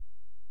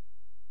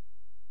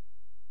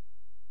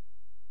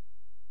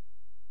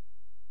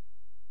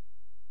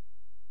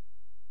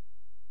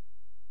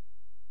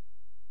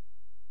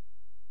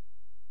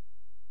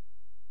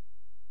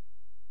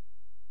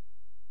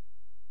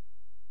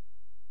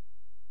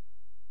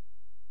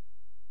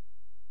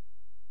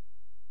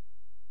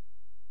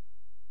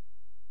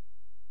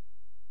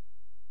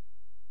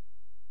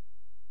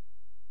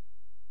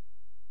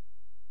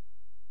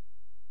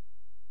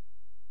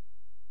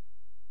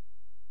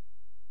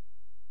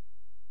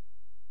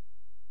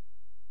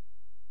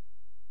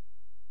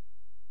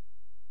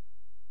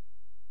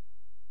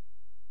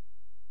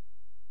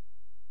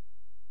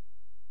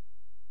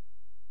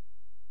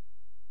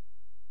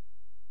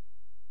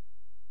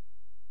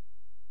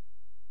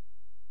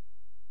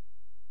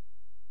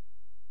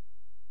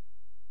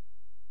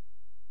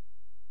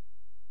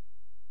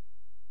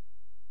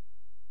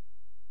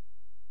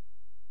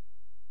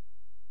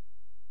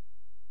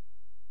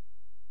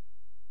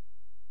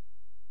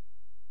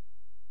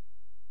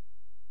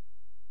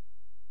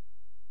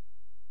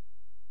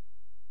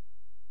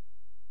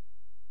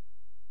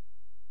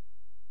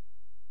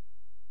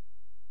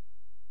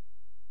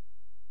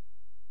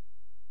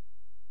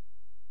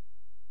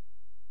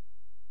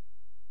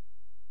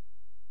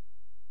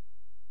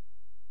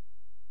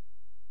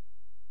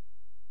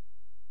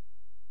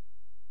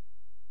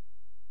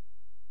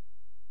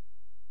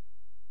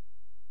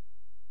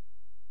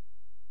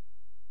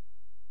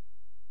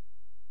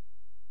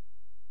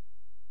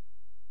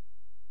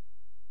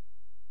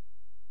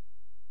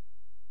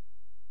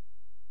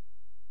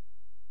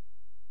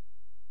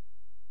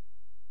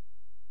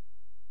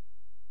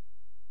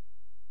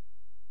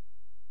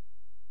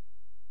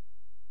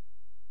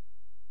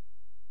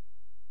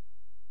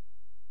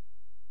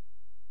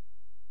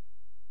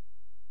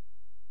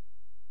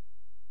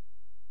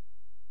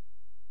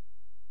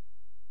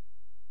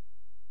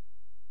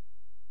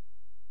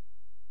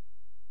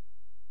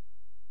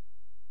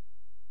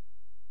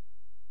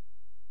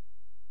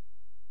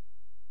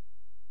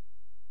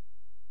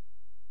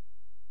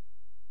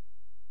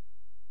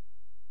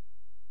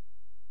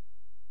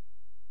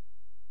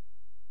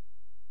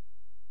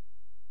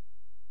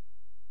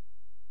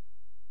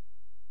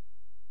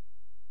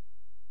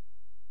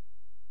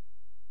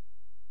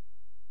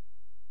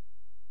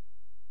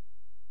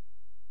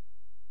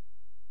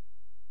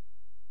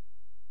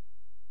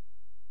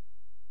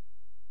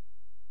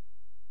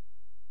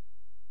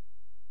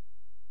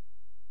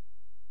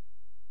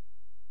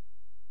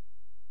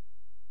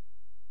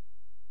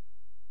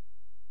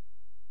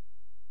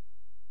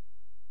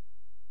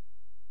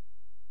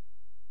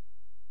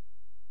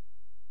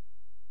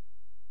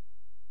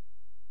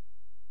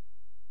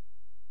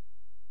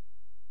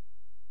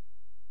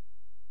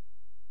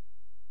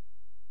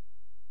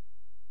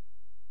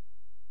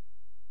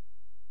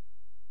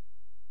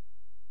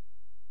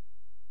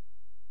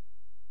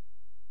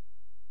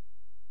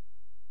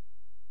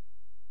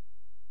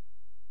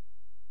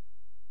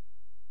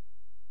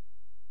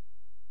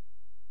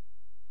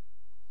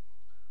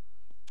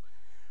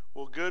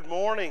Good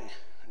morning.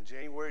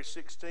 January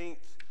 16th,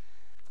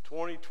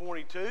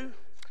 2022.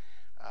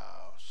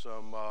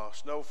 Some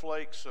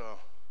snowflakes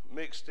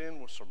mixed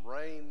in with some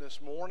rain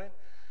this morning.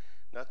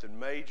 Nothing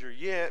major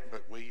yet,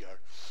 but we are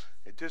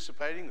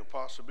anticipating the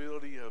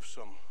possibility of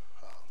some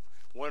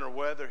winter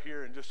weather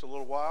here in just a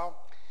little while.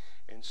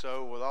 And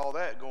so with all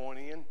that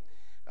going in,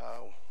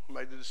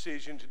 made the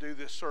decision to do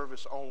this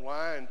service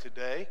online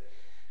today.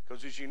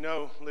 Because as you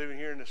know, living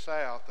here in the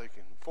South, they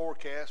can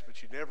forecast,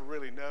 but you never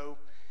really know.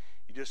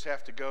 You just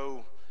have to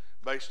go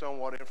based on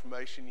what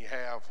information you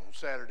have on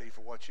Saturday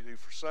for what you do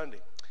for Sunday.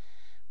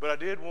 But I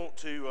did want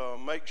to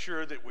make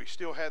sure that we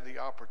still had the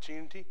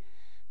opportunity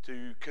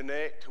to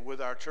connect with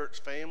our church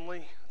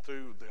family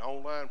through the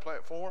online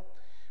platform.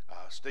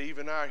 Steve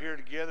and I are here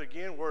together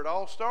again where it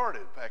all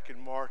started back in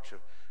March of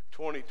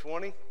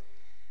 2020.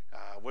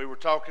 We were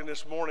talking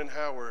this morning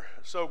how we're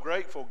so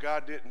grateful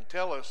God didn't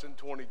tell us in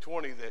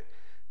 2020 that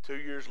 2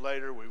 years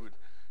later we would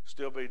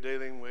still be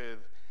dealing with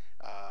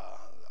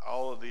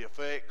all of the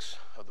effects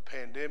of the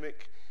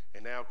pandemic,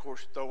 and now of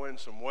course throw in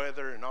some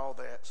weather and all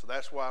that. So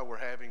that's why we're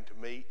having to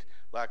meet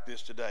like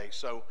this today.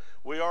 So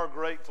we are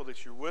grateful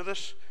that you're with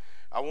us.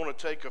 I want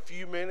to take a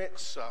few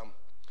minutes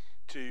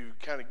to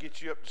kind of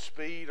get you up to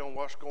speed on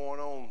what's going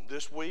on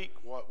this week,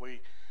 what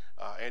we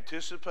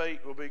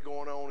anticipate will be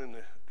going on in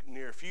the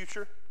near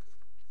future,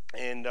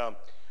 and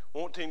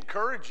want to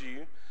encourage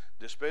you,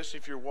 especially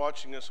if you're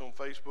watching us on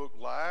Facebook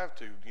Live,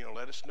 to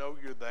let us know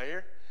you're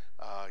there.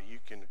 You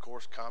can, of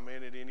course,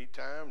 comment at any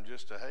time,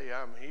 just to, hey,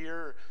 I'm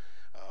here,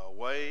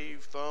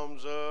 wave,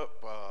 thumbs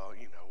up,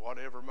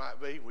 whatever it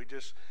might be. We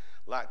just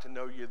like to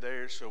know you're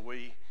there so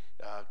we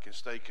can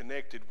stay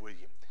connected with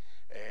you.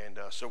 And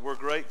so we're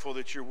grateful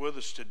that you're with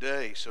us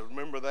today. So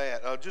remember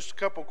that. Just a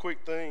couple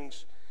quick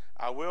things.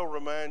 I will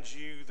remind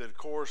you that, of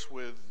course,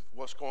 with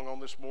what's going on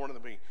this morning,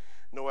 there'll be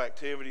no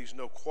activities,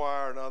 no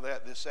choir, and all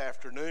that this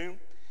afternoon.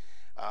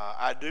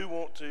 I do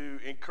want to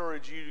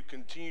encourage you to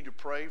continue to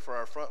pray for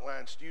our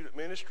frontline student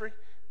ministry.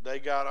 They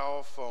got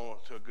off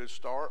to a good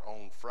start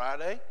on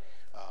Friday.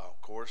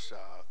 Of course,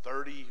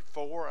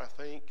 34, I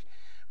think,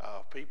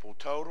 people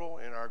total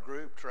in our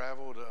group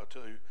traveled to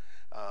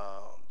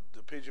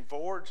the Pigeon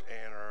Forge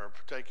and are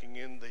partaking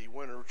in the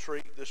winter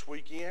retreat this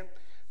weekend.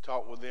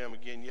 Talked with them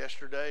again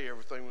yesterday.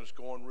 Everything was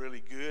going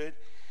really good.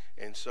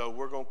 And so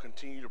we're going to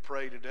continue to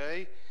pray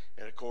today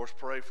and, of course,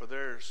 pray for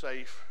their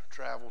safe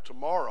travel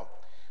tomorrow.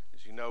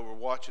 As you know, we're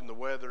watching the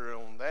weather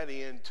on that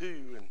end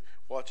too and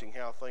watching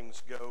how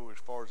things go as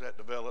far as that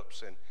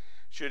develops. And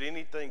should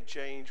anything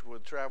change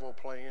with travel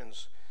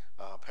plans,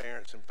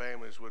 parents and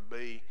families would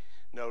be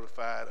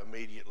notified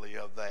immediately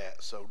of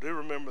that. So do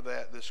remember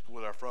that this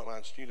with our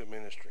frontline student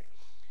ministry.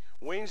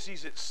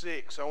 Wednesdays at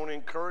 6, I want to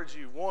encourage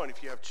you, one,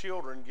 if you have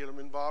children, get them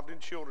involved in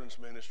children's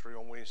ministry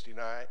on Wednesday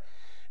night.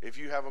 If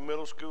you have a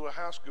middle school or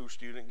high school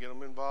student, get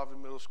them involved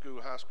in middle school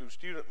or high school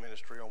student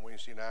ministry on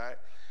Wednesday night.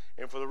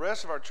 And for the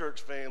rest of our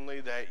church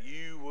family, that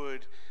you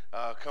would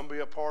come be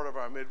a part of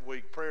our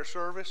midweek prayer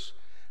service.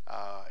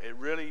 It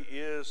really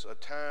is a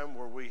time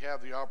where we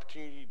have the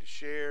opportunity to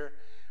share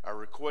our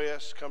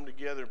requests, come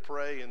together and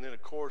pray, and then,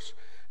 of course,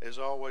 as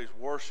always,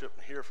 worship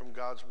and hear from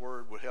God's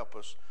Word would help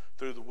us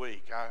through the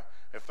week. I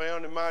have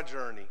found in my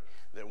journey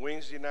that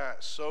Wednesday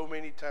nights so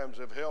many times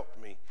have helped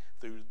me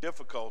through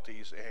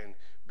difficulties and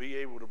be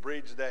able to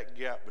bridge that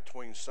gap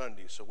between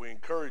Sundays. So we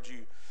encourage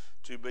you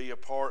to be a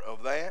part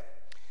of that.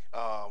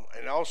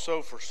 And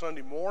also for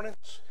Sunday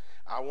mornings,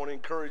 I want to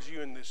encourage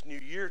you in this new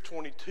year,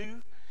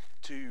 22,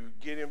 to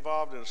get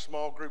involved in a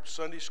small group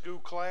Sunday school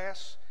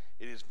class.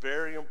 It is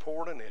very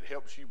important. It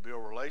helps you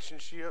build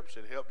relationships.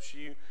 It helps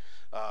you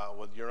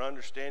with your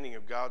understanding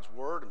of God's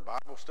Word and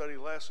Bible study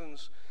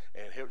lessons,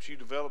 and helps you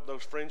develop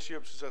those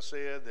friendships, as I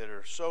said, that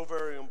are so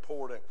very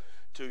important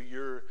to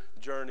your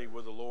journey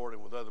with the Lord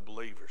and with other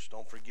believers.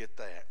 Don't forget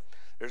that.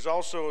 There's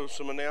also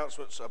some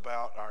announcements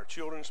about our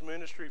children's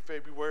ministry,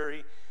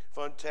 February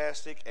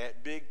Fantastic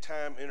at Big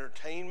Time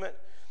Entertainment.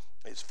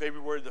 It's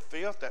February the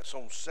 5th. That's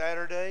on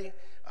Saturday.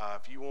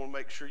 If you want to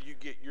make sure you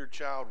get your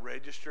child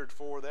registered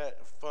for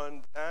that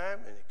fun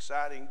time and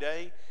exciting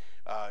day,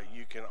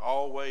 you can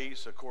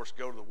always, of course,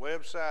 go to the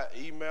website,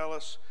 email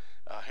us.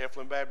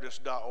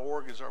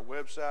 HefflinBaptist.org is our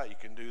website. You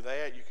can do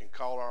that. You can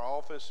call our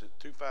office at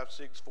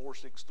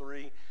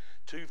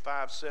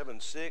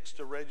 256-463-2576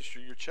 to register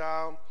your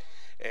child.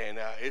 And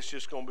it's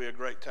just going to be a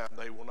great time.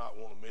 They will not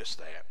want to miss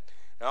that.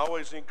 I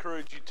always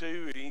encourage you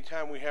to,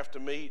 anytime we have to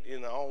meet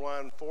in the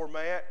online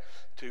format,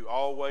 to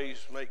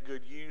always make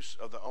good use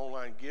of the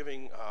online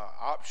giving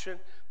option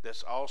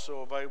that's also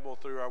available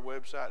through our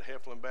website,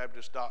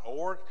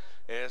 HefflinBaptist.org.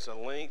 It has a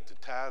link to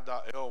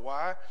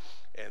tithe.ly,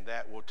 and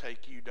that will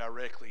take you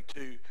directly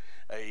to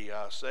a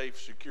safe,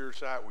 secure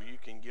site where you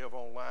can give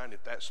online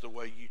if that's the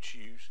way you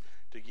choose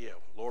to give.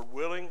 Lord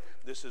willing,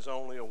 this is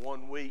only a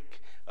 1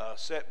 week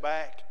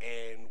setback,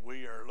 and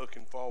we are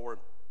looking forward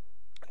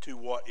to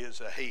what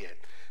is ahead.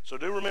 So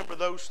do remember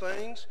those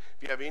things.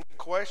 If you have any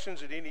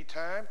questions at any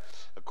time,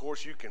 of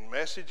course, you can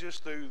message us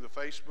through the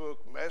Facebook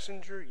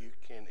Messenger. You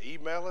can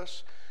email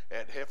us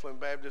at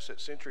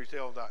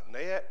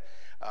heflinbaptist@centurytel.net.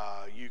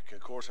 You can,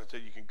 of course,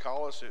 you can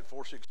call us at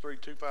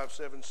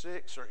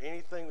 463-2576, or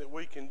anything that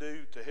we can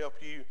do to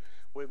help you,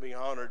 we'd be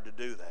honored to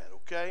do that,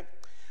 okay?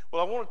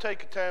 Well, I want to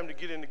take a time to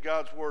get into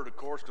God's Word, of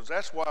course, because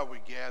that's why we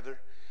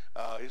gather,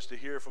 is to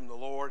hear from the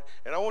Lord.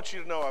 And I want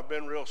you to know I've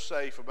been real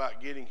safe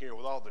about getting here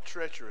with all the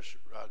treacherous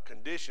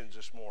conditions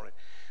this morning.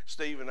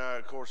 Steve and I,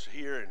 of course, are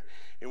here,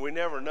 and we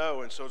never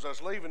know. And so as I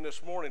was leaving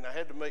this morning, I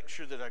had to make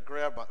sure that I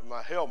grabbed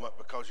my helmet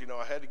because, you know,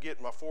 I had to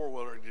get my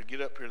four-wheeler to get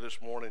up here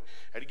this morning.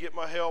 I had to get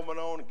my helmet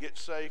on and get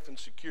safe and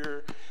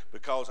secure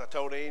because I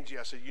told Angie,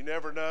 I said, you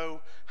never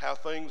know how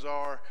things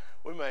are.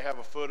 We may have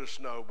a foot of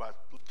snow by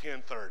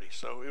 10:30,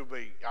 so it'd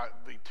be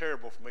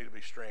terrible for me to be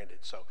stranded.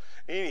 So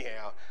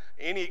anyhow,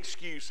 any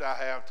excuse I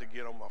have to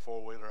get on my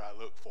four-wheeler, I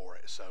look for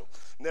it. So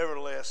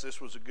nevertheless, this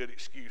was a good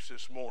excuse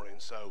this morning.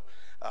 So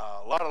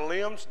a lot of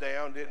limbs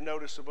down, didn't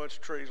notice a bunch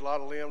of trees, a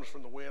lot of limbs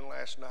from the wind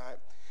last night.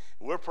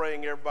 We're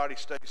praying everybody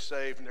stays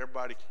safe and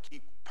everybody can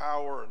keep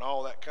power and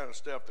all that kind of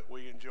stuff that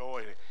we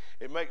enjoy.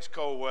 It makes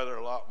cold weather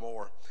a lot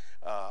more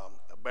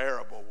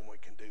bearable when we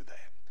can do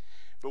that.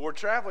 But we're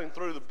traveling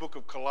through the book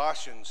of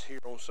Colossians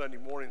here on Sunday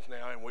mornings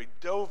now, and we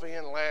dove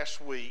in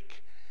last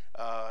week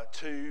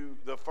to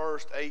the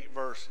first 8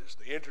 verses,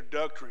 the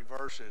introductory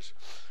verses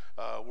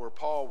where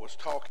Paul was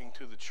talking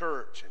to the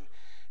church,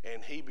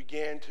 and he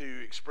began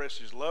to express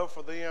his love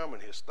for them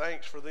and his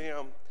thanks for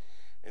them,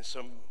 and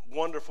some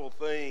wonderful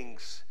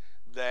things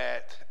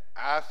that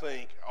I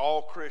think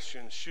all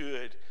Christians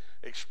should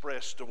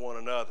express to one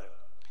another.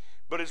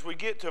 But as we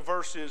get to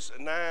verses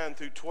 9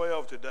 through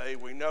 12 today,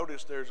 we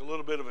notice there's a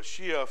little bit of a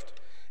shift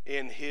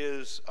in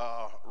his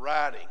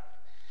writing.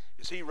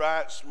 As he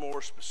writes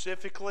more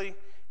specifically,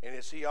 and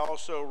as he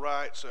also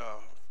writes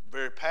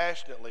very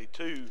passionately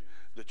to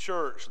the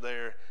church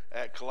there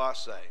at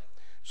Colossae.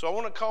 So I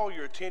want to call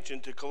your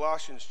attention to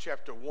Colossians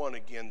chapter 1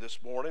 again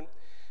this morning,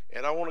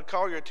 and I want to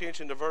call your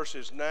attention to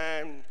verses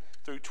 9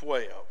 through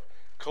 12.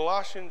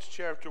 Colossians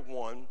chapter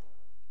 1,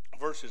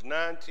 verses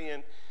 9,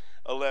 10,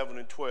 11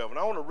 and 12. And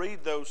I want to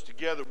read those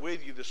together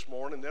with you this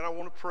morning. Then I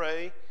want to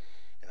pray,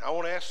 and I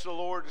want to ask the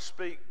Lord to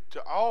speak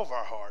to all of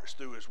our hearts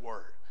through his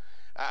word.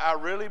 I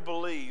really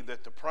believe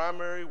that the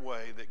primary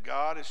way that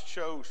God has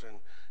chosen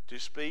to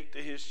speak to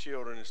his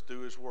children is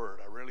through his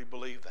word. I really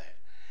believe that.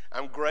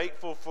 I'm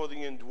grateful for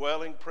the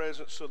indwelling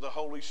presence of the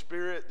Holy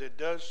Spirit that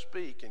does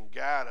speak and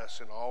guide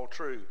us in all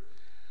truth.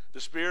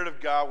 The Spirit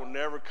of God will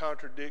never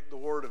contradict the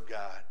word of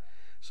God.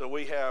 So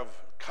we have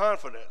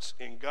confidence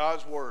in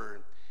God's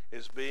word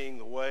as being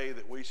the way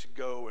that we should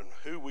go and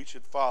who we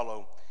should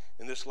follow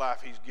in this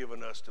life he's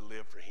given us to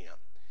live for him.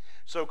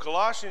 So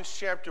Colossians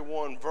chapter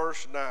 1,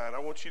 verse 9. I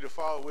want you to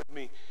follow with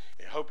me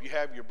and hope you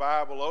have your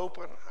Bible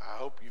open. I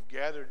hope you've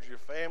gathered your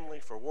family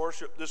for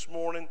worship this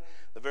morning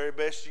the very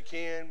best you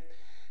can.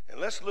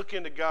 And let's look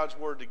into God's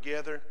word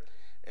together,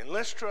 and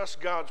let's trust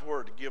God's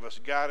word to give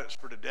us guidance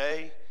for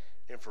today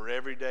and for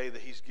every day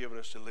that he's given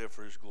us to live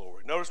for his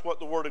glory. Notice what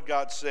the word of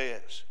God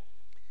says.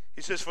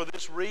 He says, for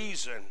this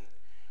reason,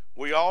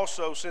 we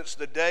also, since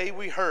the day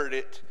we heard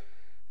it,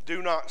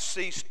 do not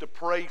cease to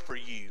pray for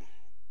you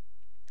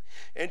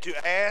and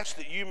to ask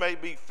that you may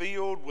be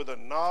filled with a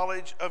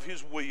knowledge of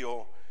his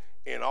will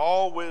in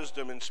all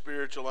wisdom and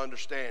spiritual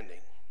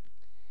understanding,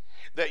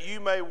 that you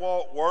may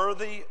walk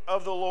worthy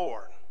of the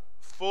Lord,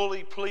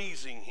 fully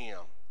pleasing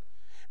him,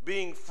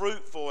 being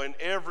fruitful in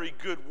every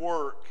good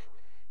work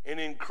and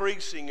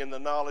increasing in the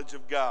knowledge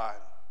of God,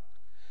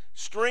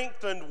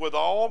 strengthened with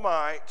all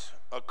might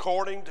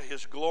according to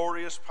his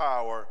glorious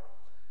power,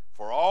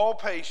 for all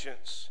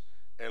patience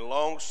and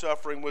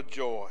long-suffering with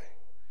joy,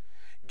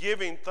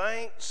 giving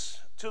thanks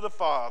to the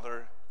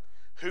Father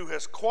who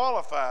has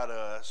qualified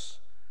us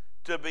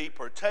to be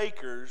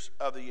partakers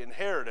of the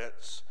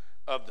inheritance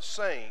of the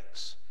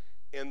saints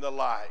in the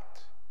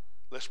light.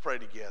 Let's pray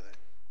together.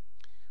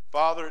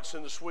 Father, it's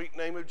in the sweet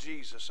name of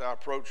Jesus I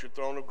approach your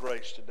throne of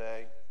grace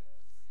today.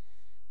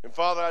 And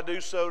Father, I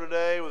do so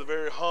today with a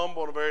very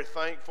humble and a very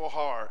thankful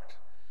heart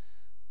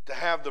to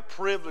have the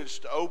privilege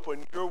to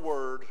open your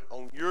word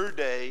on your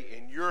day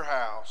in your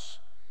house.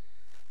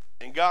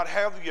 And God,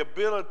 have the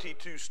ability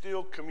to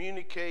still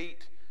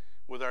communicate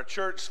with our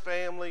church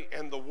family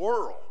and the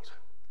world,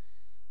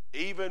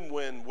 even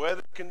when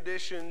weather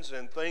conditions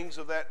and things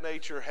of that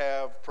nature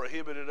have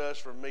prohibited us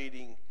from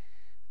meeting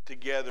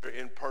together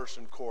in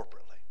person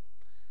corporately.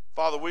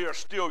 Father, we are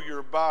still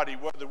your body,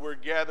 whether we're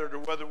gathered or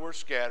whether we're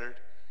scattered.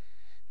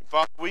 And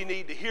Father, we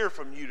need to hear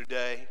from you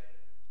today.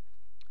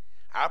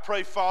 I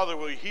pray, Father,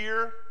 we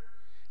hear,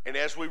 and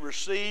as we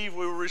receive,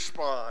 we will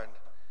respond.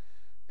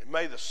 And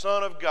may the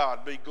Son of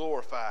God be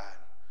glorified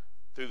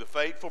through the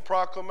faithful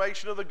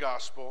proclamation of the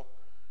gospel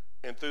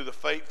and through the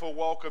faithful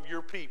walk of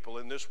your people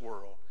in this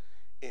world.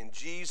 In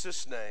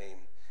Jesus' name,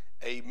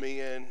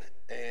 amen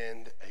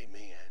and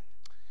amen.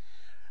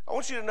 I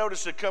want you to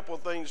notice a couple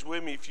of things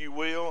with me, if you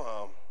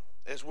will,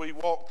 as we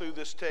walk through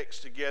this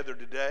text together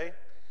today.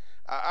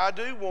 I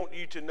do want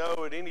you to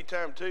know at any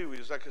time, too,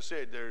 is like I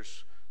said,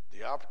 there's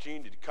the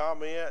opportunity to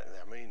comment.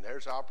 I mean,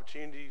 there's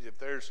opportunities if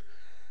there's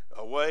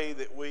a way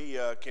that we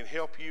can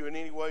help you in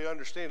any way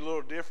understand a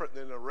little different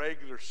than a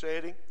regular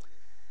setting.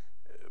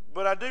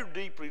 But I do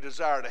deeply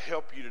desire to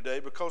help you today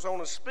because I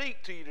want to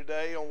speak to you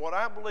today on what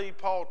I believe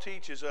Paul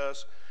teaches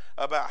us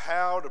about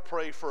how to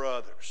pray for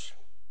others.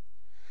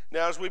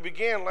 Now, as we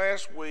began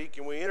last week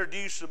and we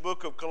introduced the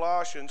book of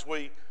Colossians,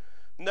 we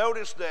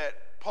noticed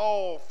that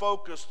Paul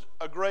focused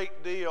a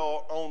great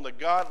deal on the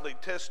godly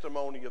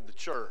testimony of the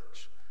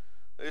church.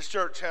 This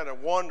church had a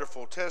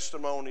wonderful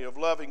testimony of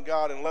loving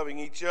God and loving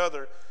each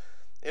other.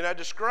 And I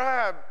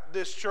described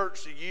this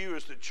church to you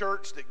as the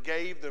church that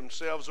gave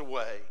themselves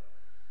away.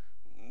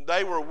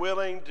 They were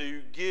willing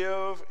to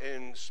give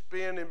and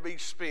spend and be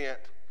spent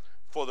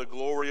for the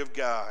glory of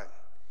God.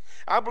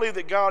 I believe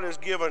that God has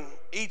given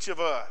each of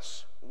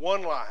us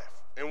one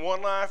life and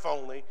one life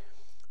only,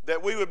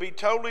 that we would be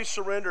totally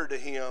surrendered to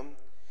Him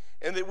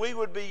and that we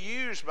would be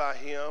used by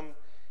Him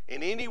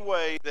in any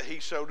way that He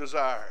so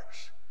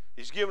desires.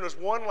 He's given us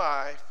one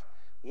life,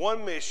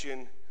 one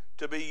mission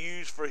to be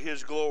used for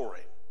His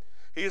glory.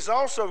 He has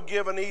also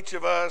given each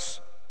of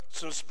us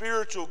some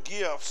spiritual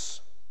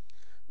gifts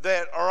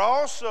that are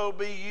also to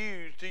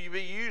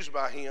be used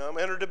by Him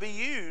and are to be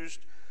used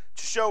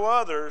to show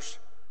others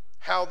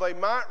how they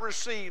might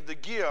receive the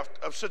gift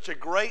of such a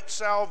great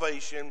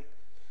salvation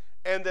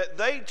and that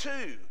they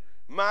too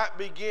might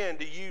begin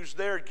to use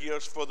their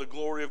gifts for the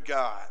glory of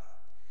God.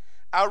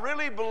 I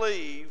really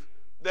believe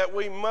that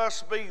we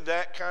must be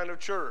that kind of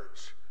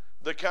church,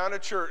 the kind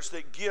of church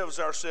that gives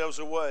ourselves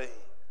away,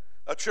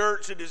 a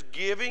church that is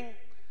giving,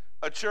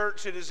 a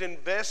church that is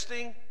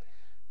investing,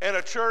 and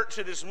a church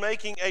that is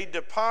making a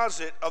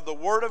deposit of the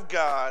Word of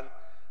God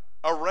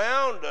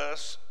around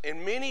us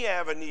in many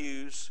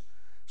avenues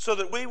so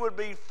that we would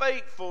be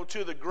faithful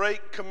to the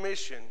Great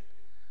Commission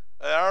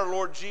that our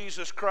Lord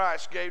Jesus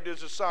Christ gave to His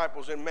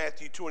disciples in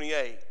Matthew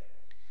 28.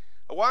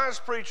 A wise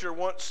preacher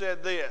once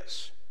said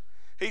this.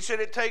 He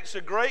said it takes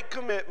a great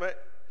commitment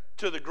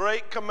to the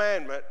Great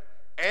Commandment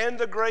and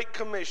the Great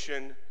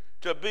Commission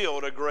to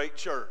build a great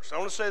church. I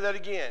want to say that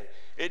again.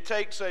 It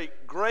takes a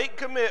great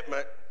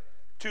commitment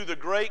to the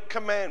Great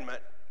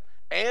Commandment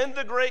and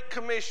the Great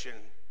Commission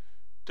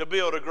to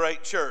build a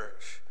great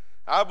church.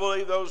 I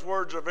believe those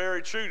words are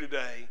very true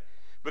today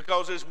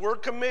because as we're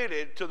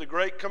committed to the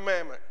Great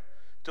Commandment,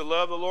 to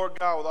love the Lord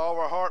God with all of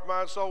our heart,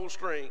 mind, soul,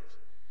 strength,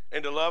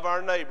 and to love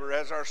our neighbor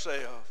as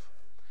ourselves,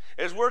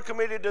 as we're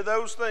committed to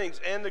those things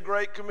and the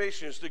Great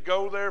Commissions to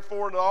go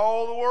therefore into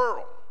all the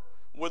world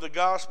with the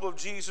gospel of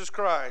Jesus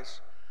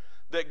Christ,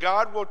 that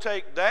God will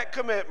take that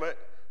commitment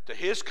to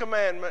His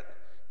commandment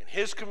and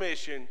His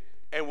commission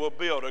and will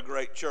build a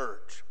great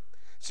church.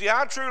 See,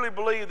 I truly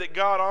believe that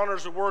God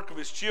honors the work of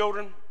His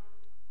children,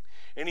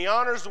 and He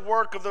honors the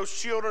work of those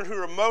children who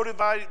are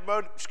motivated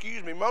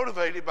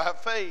by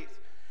faith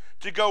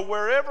to go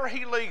wherever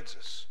He leads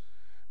us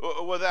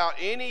without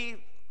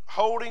any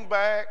holding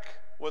back,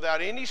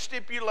 without any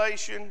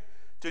stipulation,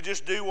 to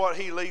just do what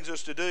He leads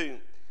us to do.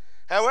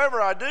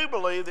 However, I do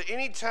believe that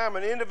any time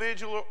an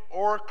individual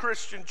or a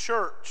Christian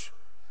church,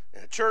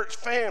 a church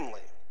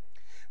family,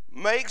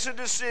 makes a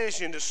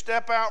decision to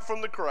step out from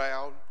the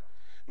crowd,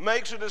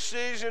 makes a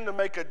decision to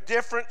make a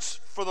difference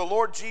for the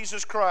Lord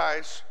Jesus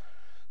Christ,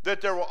 that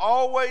there will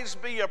always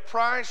be a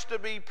price to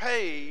be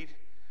paid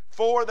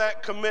for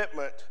that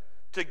commitment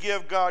to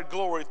give God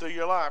glory through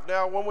your life.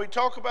 Now, when we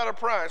talk about a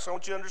price, I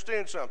want you to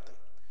understand something.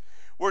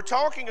 We're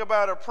talking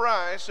about a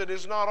price that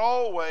is not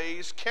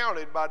always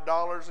counted by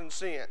dollars and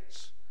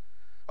cents.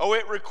 Oh,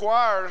 it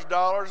requires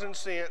dollars and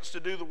cents to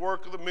do the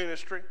work of the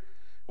ministry.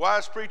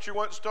 Wise preacher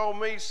once told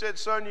me, he said,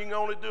 son, you can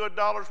only do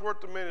 $1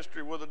 worth of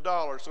ministry with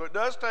 $1. So it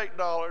does take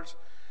dollars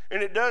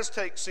and it does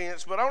take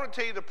cents, but I want to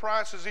tell you the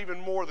price is even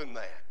more than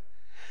that.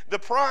 The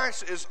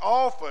price is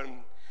often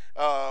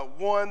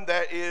one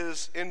that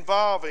is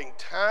involving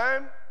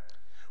time,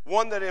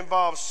 one that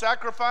involves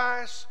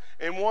sacrifice,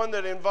 and one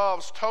that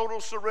involves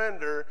total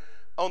surrender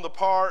on the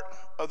part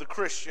of the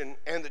Christian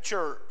and the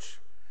church.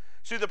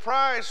 See, the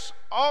price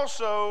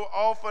also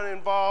often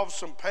involves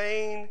some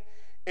pain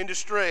and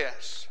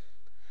distress.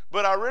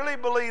 But I really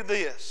believe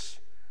this: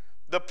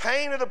 the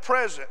pain of the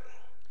present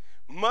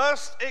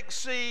must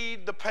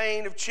exceed the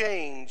pain of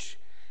change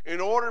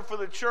in order for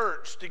the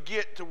church to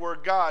get to where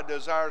God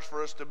desires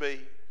for us to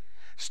be.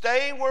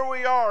 Staying where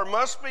we are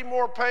must be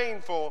more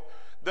painful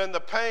than the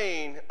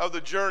pain of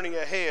the journey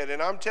ahead.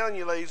 And I'm telling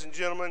you, ladies and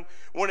gentlemen,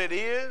 when it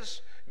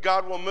is,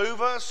 God will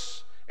move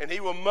us and He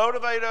will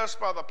motivate us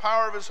by the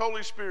power of His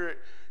Holy Spirit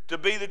to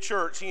be the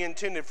church He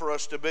intended for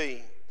us to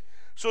be.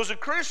 So as a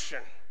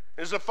Christian,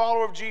 as a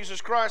follower of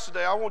Jesus Christ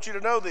today, I want you to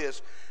know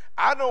this.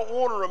 I don't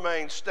want to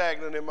remain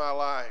stagnant in my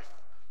life.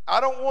 I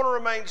don't want to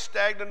remain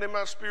stagnant in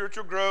my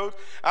spiritual growth.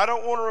 I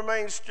don't want to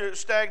remain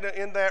stagnant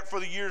in that for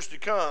the years to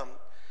come.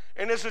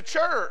 And as a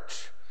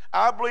church,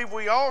 I believe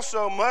we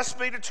also must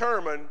be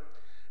determined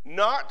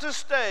not to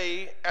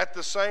stay at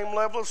the same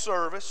level of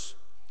service,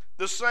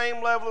 the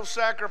same level of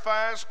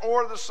sacrifice,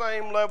 or the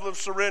same level of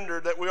surrender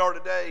that we are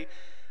today.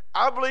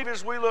 I believe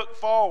as we look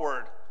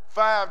forward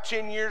 5,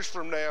 10 years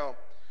from now,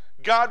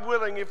 God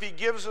willing, if he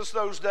gives us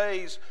those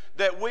days,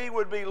 that we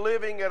would be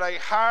living at a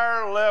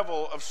higher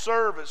level of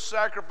service,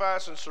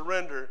 sacrifice, and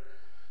surrender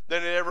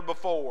than ever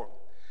before.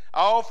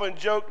 I often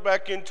joked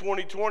back in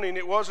 2020, and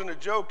it wasn't a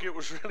joke, it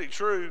was really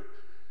true,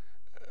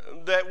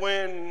 that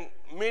when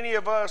many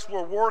of us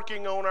were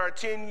working on our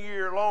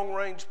 10-year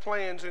long-range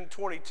plans in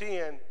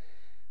 2010,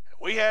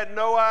 we had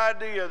no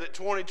idea that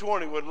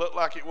 2020 would look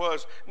like it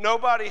was.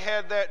 Nobody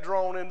had that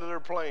drawn into their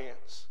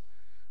plans.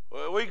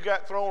 Well, we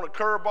got thrown a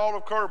curveball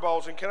of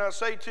curveballs, and can I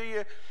say to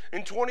you,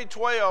 in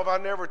 2012, I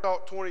never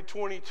thought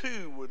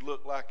 2022 would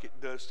look like it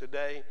does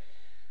today.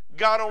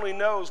 God only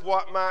knows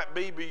what might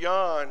be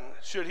beyond,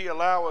 should he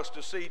allow us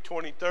to see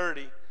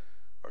 2030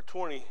 or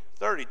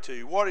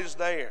 2032. What is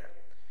there?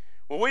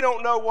 Well, we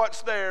don't know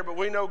what's there, but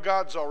we know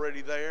God's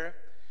already there.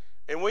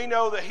 And we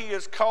know that he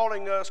is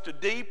calling us to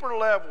deeper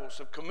levels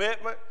of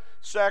commitment,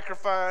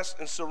 sacrifice,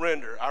 and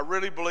surrender. I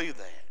really believe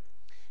that.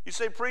 You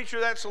say,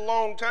 preacher, that's a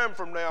long time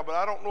from now, but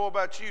I don't know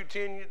about you.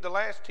 The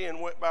last 10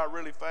 went by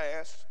really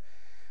fast.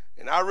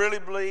 And I really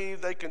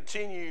believe they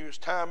continue as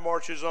time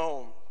marches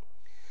on.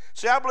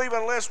 See, I believe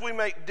unless we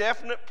make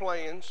definite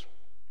plans,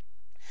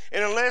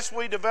 and unless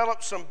we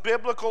develop some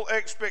biblical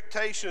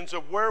expectations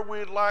of where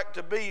we'd like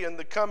to be in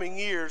the coming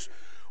years,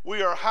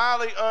 we are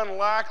highly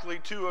unlikely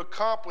to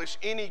accomplish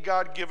any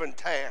God-given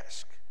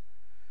task.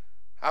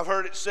 I've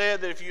heard it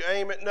said that if you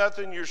aim at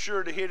nothing, you're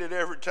sure to hit it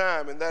every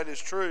time, and that is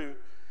true.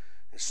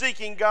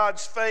 Seeking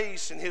God's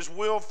face and his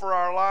will for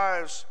our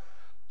lives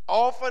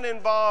often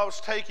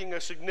involves taking a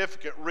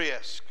significant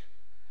risk.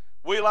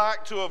 We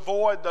like to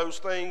avoid those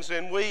things,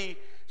 and we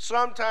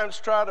sometimes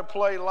try to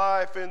play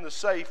life in the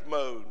safe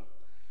mode.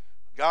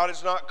 God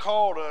has not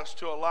called us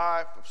to a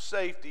life of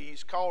safety.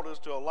 He's called us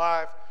to a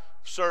life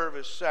of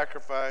service,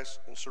 sacrifice,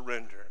 and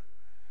surrender.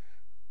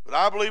 But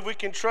I believe we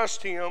can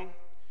trust him,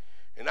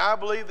 and I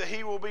believe that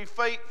he will be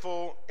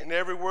faithful in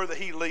everywhere that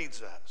he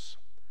leads us.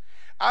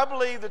 I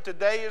believe that the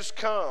day has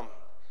come,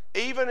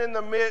 even in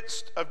the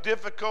midst of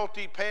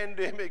difficulty,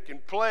 pandemic,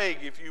 and plague,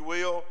 if you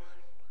will,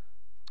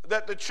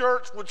 that the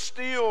church would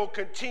still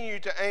continue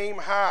to aim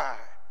high,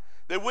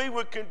 that we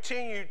would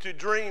continue to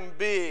dream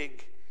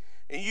big.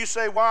 And you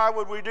say, why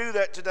would we do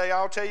that today?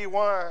 I'll tell you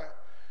why.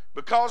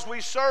 Because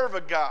we serve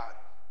a God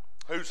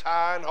who's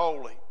high and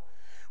holy.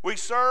 We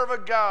serve a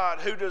God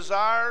who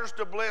desires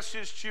to bless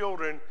his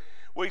children.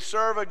 We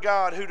serve a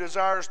God who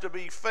desires to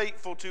be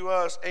faithful to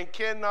us and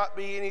cannot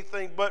be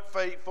anything but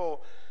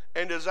faithful,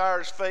 and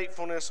desires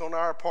faithfulness on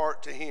our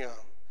part to him.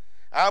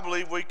 I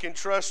believe we can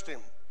trust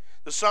him.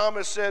 The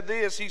psalmist said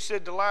this, he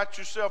said, delight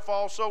yourself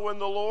also in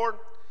the Lord,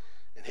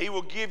 and he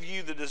will give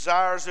you the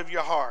desires of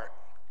your heart.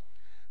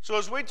 So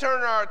as we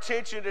turn our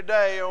attention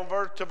today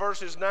to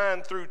verses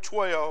 9 through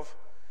 12,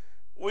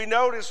 we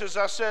notice, as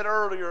I said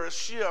earlier, a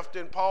shift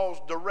in Paul's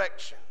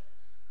direction.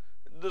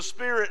 The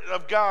Spirit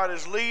of God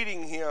is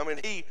leading him,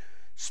 and he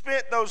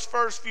spent those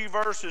first few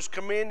verses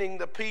commending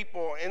the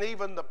people and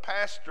even the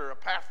pastor,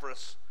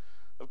 Epaphras,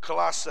 of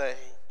Colossae.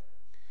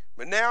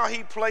 But now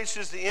he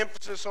places the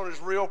emphasis on his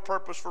real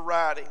purpose for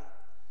writing.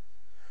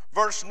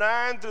 Verse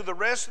 9 through the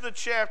rest of the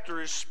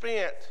chapter is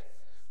spent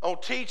on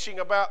teaching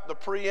about the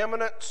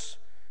preeminence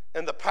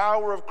and the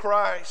power of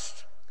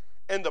Christ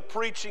and the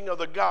preaching of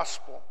the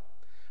gospel.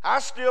 I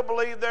still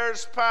believe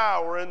there's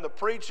power in the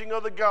preaching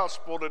of the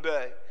gospel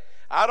today.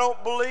 I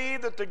don't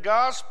believe that the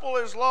gospel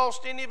has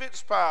lost any of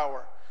its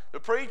power. The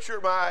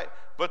preacher might,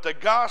 but the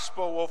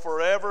gospel will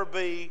forever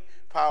be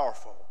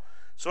powerful.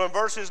 So in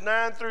verses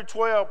 9 through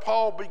 12,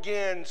 Paul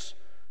begins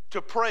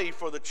to pray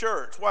for the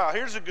church. Wow,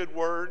 here's a good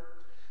word.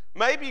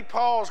 Maybe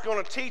Paul's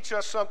going to teach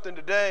us something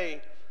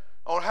today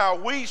on how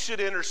we should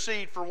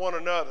intercede for one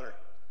another.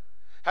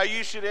 How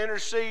you should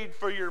intercede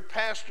for your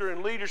pastor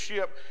and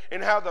leadership,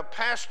 and how the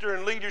pastor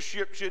and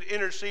leadership should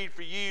intercede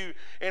for you,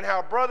 and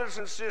how brothers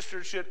and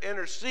sisters should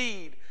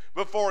intercede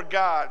before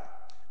God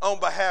on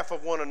behalf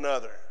of one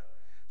another.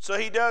 So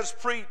he does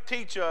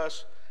teach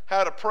us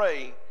how to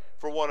pray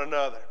for one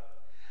another.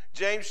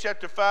 James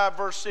chapter 5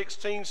 verse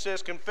 16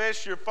 says,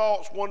 confess your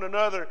faults one to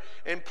another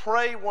and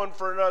pray one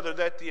for another,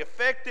 that the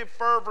effective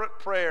fervent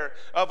prayer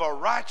of a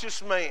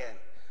righteous man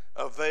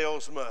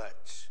avails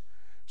much.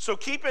 So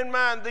keep in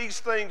mind these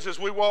things as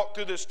we walk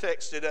through this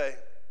text today.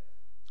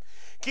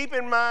 Keep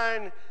in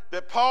mind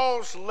that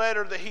Paul's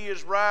letter that he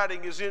is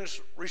writing is in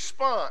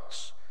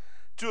response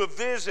to a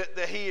visit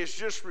that he has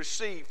just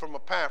received from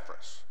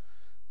Epaphras.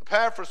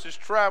 Epaphras has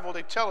traveled,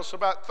 they tell us,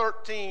 about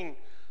 13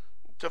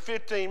 to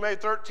 15, maybe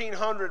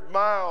 1,300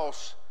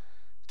 miles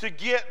to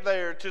get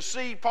there, to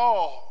see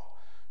Paul,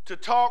 to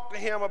talk to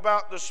him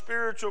about the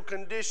spiritual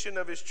condition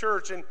of his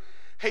church. And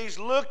he's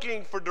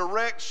looking for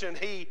direction.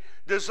 He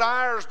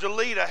desires to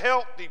lead a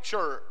healthy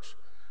church,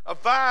 a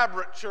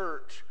vibrant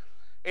church.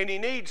 And he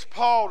needs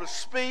Paul to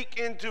speak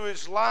into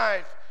his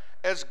life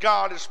as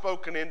God has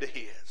spoken into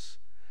his.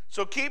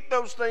 So keep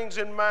those things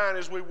in mind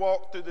as we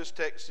walk through this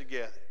text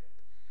together.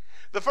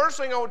 The first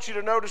thing I want you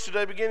to notice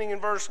today, beginning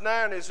in verse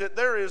 9, is that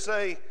there is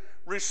a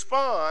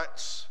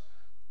response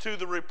to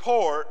the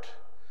report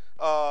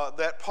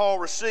that Paul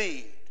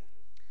received.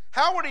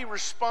 How would he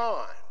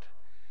respond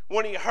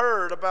when he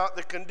heard about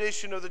the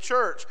condition of the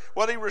church?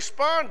 Well, he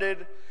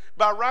responded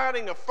by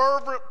writing a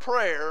fervent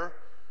prayer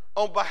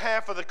on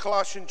behalf of the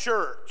Colossian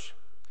church.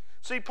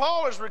 See,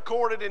 Paul has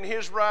recorded in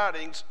his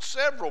writings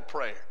several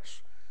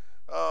prayers.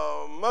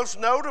 Most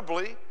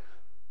notably,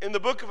 in the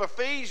book of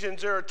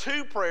Ephesians, there are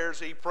two prayers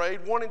he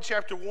prayed, one in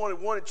chapter 1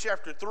 and one in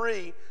chapter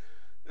 3,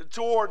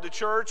 toward the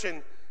church.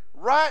 And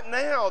right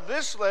now,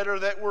 this letter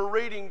that we're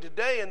reading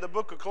today in the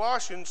book of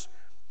Colossians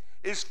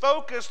is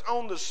focused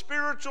on the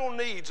spiritual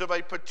needs of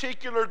a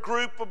particular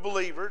group of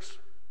believers.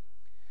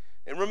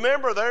 And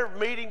remember, they're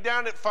meeting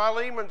down at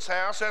Philemon's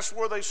house. That's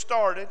where they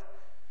started.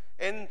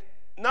 And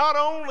not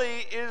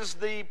only is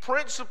the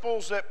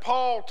principles that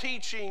Paul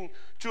teaching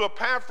to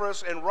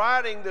Epaphras and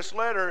writing this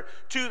letter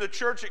to the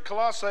church at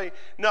Colossae,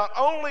 not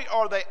only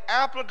are they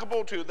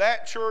applicable to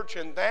that church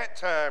in that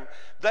time,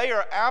 they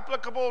are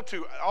applicable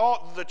to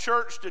all the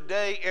church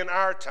today in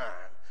our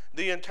time,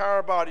 the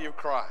entire body of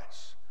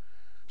Christ.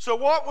 So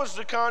what was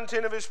the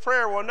content of his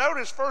prayer? Well,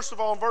 notice first of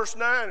all in verse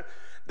 9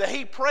 that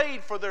he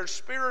prayed for their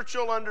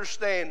spiritual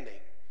understanding.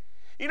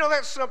 You know,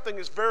 that's something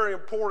that's very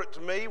important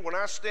to me when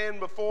I stand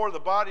before the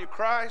body of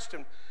Christ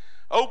and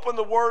open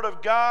the Word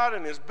of God,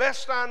 and as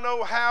best I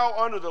know how,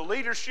 under the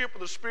leadership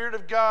of the Spirit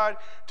of God,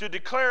 to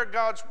declare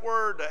God's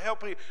Word, to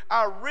help you.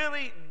 I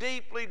really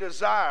deeply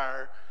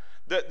desire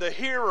that the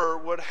hearer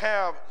would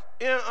have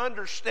an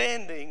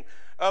understanding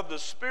of the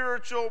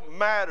spiritual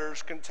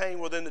matters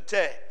contained within the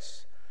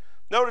text.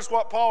 Notice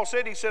what Paul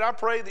said. He said, I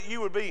pray that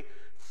you would be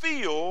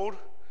filled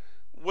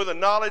with a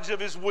knowledge of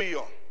His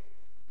will.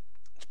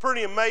 It's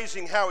pretty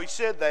amazing how he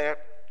said that,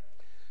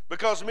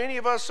 because many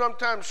of us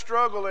sometimes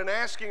struggle in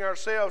asking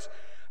ourselves,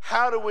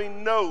 how do we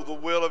know the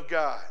will of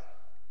God?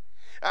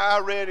 I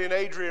read in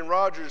Adrian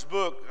Rogers'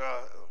 book,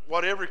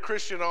 What Every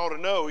Christian Ought to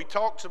Know. He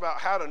talks about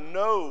how to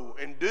know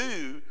and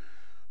do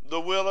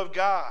the will of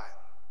God.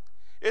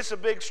 It's a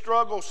big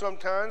struggle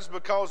sometimes,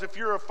 because if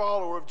you're a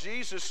follower of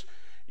Jesus,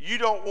 you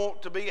don't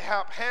want to be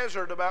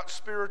haphazard about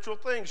spiritual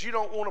things. You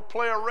don't want to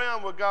play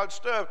around with God's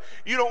stuff.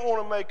 You don't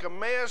want to make a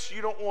mess.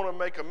 You don't want to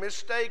make a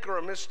mistake or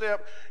a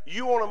misstep.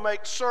 You want to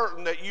make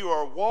certain that you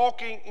are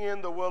walking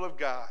in the will of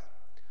God.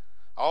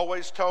 I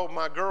always told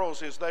my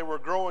girls as they were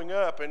growing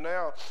up, and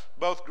now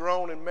both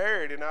grown and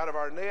married and out of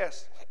our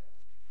nest,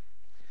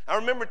 I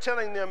remember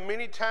telling them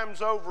many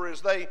times over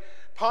as they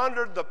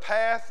pondered the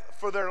path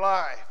for their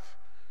life,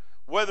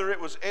 whether it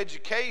was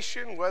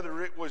education,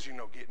 whether it was,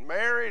 getting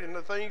married and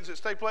the things that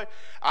take place,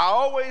 I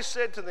always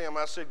said to them,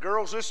 I said,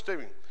 girls, listen to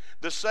me.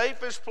 The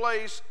safest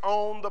place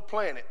on the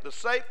planet, the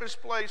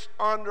safest place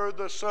under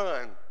the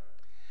sun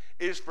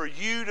is for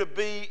you to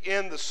be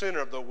in the center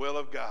of the will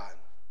of God.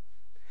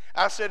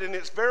 I said, and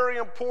it's very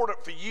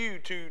important for you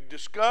to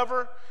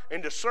discover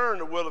and discern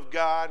the will of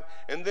God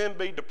and then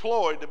be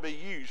deployed to be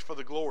used for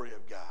the glory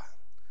of God.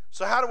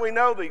 So how do we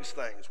know these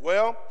things?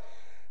 Well,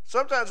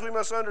 sometimes we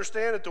must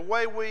understand that the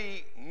way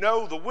we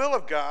know the will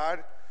of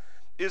God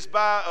is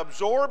by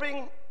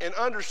absorbing and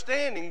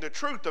understanding the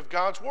truth of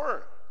God's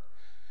Word.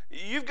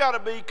 You've got to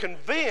be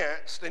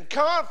convinced and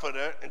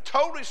confident and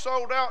totally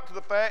sold out to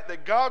the fact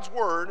that God's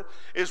Word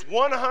is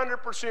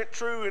 100%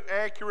 true and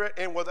accurate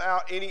and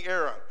without any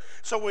error.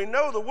 So we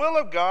know the will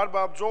of God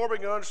by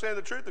absorbing and understanding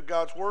the truth of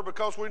God's Word,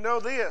 because we know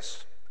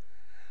this: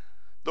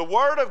 the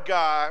Word of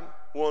God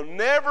will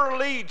never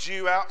lead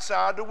you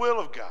outside the will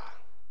of God.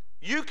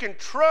 You can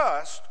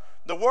trust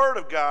the Word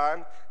of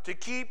God to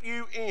keep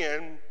you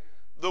in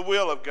the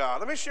will of God.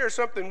 Let me share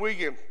something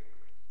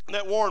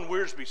that Warren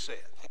Wiersbe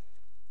said.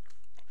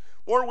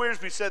 Warren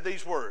Wiersbe said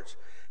these words.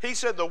 He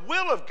said, the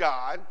will of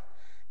God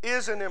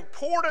is an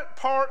important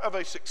part of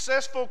a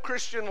successful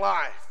Christian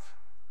life.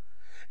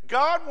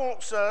 God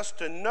wants us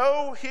to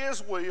know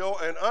His will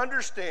and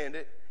understand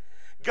it.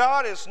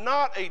 God is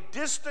not a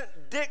distant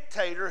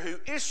dictator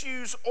who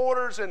issues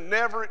orders and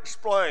never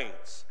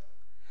explains.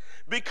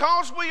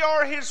 Because we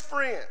are His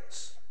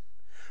friends,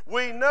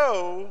 we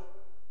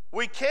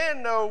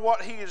can know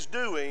what He is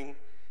doing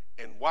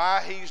and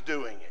why He's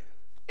doing it.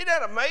 Isn't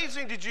that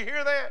amazing? Did you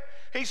hear that?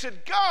 He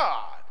said,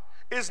 God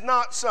is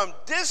not some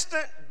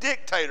distant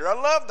dictator. I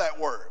love that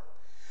word.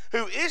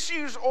 Who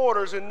issues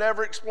orders and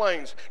never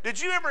explains.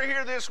 Did you ever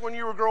hear this when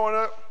you were growing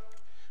up?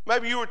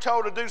 Maybe you were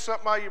told to do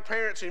something by your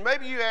parents, and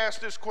maybe you asked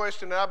this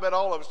question, and I bet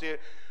all of us did.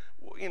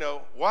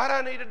 Why do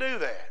I need to do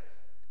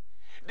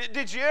that?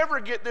 Did you ever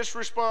get this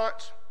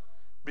response?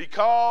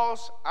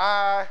 Because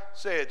I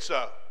said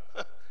so.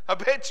 I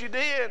bet you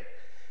did.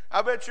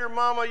 I bet your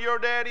mama, your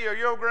daddy, or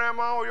your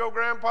grandma, or your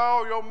grandpa,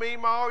 or your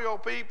meemaw, or your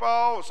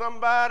peepaw, or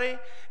somebody,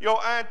 your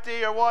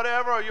auntie, or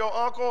whatever, or your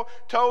uncle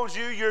told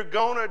you you're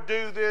going to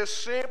do this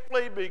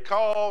simply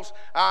because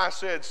I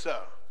said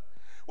so.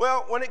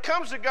 Well, when it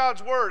comes to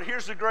God's Word,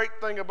 here's the great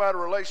thing about a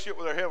relationship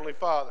with our Heavenly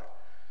Father.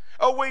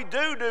 We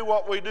do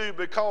what we do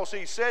because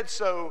He said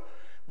so,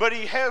 But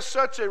he has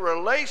such a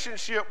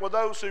relationship with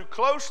those who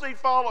closely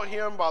follow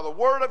him by the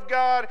word of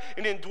God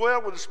and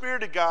indwell with the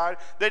Spirit of God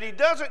that he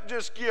doesn't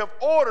just give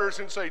orders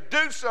and say,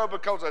 do so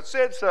because I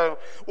said so.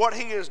 What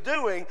he is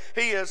doing,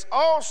 he is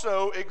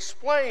also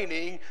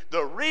explaining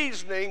the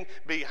reasoning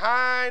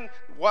behind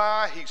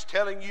why he's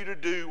telling you to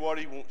do what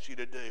he wants you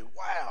to do.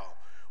 Wow,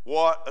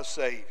 what a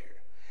Savior.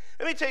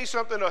 Let me tell you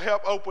something that'll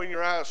help open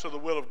your eyes to the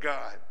will of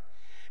God.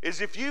 Is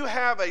if you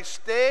have a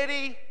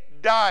steady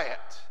diet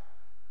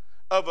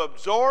of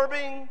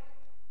absorbing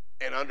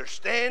and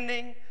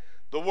understanding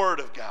the Word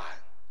of God.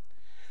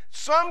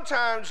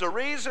 Sometimes the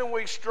reason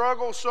we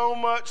struggle so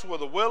much with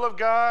the will of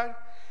God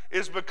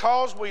is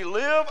because we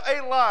live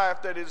a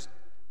life that is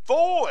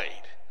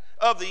void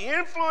of the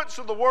influence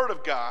of the Word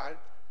of God,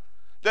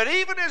 that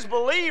even as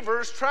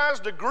believers tries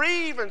to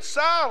grieve and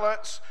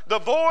silence the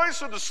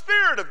voice of the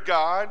Spirit of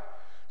God,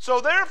 so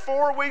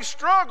therefore we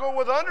struggle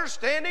with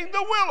understanding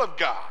the will of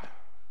God.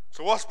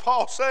 So what's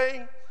Paul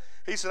saying?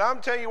 He said, I'm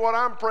telling you what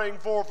I'm praying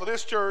for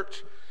this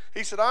church.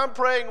 He said, I'm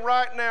praying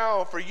right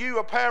now for you,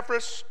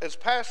 Epaphras, as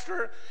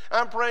pastor.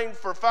 I'm praying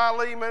for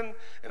Philemon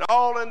and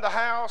all in the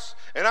house.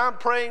 And I'm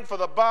praying for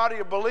the body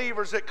of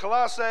believers at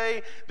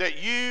Colossae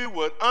that you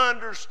would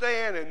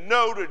understand and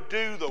know to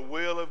do the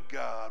will of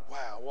God.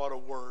 Wow, what a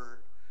word.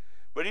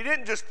 But he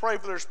didn't just pray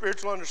for their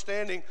spiritual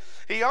understanding.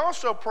 He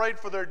also prayed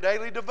for their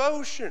daily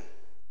devotion.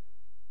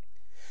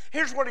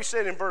 Here's what he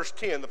said in verse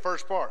 10, the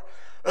first part.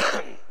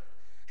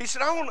 He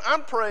said,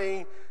 I'm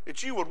praying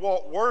that you would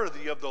walk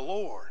worthy of the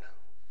Lord.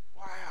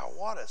 Wow,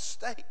 what a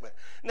statement.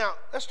 Now,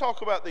 let's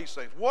talk about these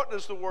things. What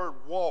does the word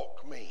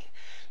walk mean?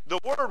 The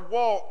word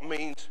walk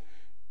means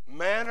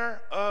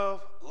manner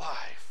of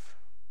life.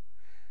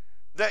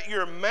 That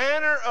your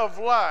manner of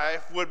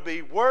life would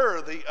be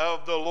worthy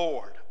of the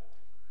Lord.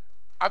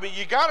 I mean,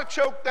 you got to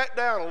choke that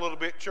down a little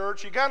bit,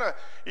 church. You got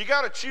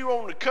to chew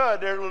on the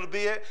cud there a little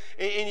bit,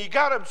 and you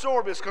got to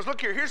absorb this. Because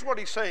look here, here's what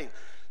he's saying.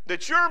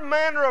 That your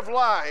manner of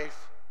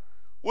life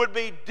would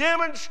be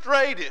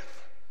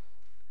demonstrative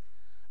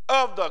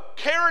of the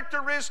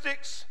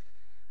characteristics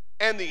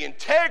and the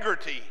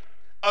integrity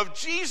of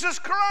Jesus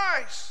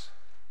Christ.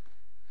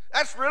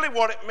 That's really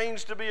what it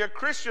means to be a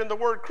Christian. The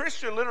word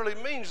Christian literally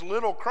means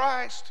little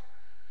Christ.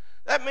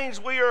 That means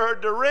we are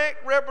a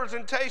direct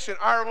representation.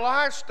 Our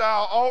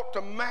lifestyle ought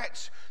to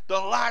match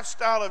the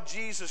lifestyle of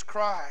Jesus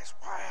Christ.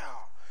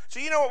 Wow. So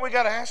you know what we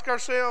got to ask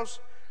ourselves?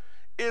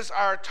 Is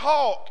our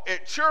talk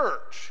at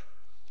church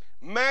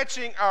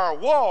matching our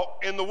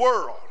walk in the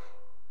world?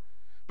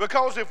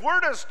 Because if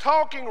we're just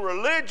talking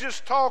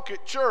religious talk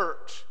at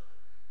church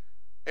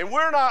and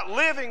we're not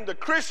living the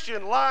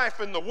Christian life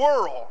in the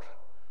world,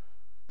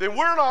 then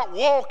we're not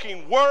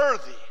walking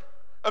worthy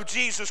of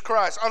Jesus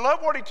Christ. I love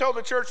what he told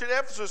the church at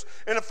Ephesus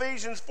in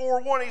Ephesians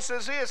 4:1. He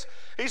says this.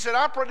 He said,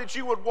 I pray that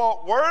you would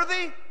walk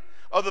worthy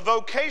of the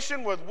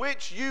vocation with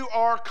which you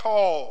are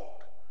called.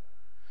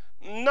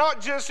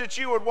 Not just that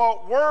you would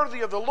walk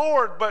worthy of the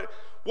Lord, but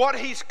what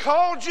he's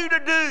called you to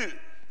do,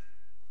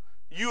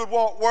 you would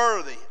walk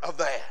worthy of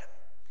that.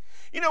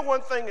 You know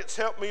one thing that's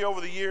helped me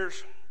over the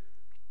years?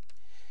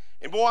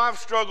 And boy, I've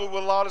struggled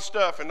with a lot of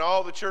stuff, and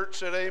all the church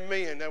said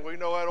amen. Now we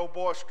know that old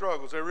boy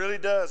struggles. It really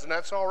does, and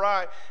that's all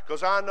right,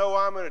 because I know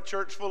I'm in a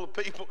church full of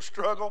people that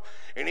struggle,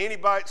 and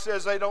anybody that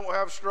says they don't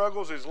have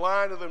struggles is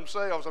lying to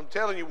themselves. I'm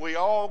telling you, we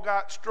all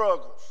got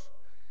struggles.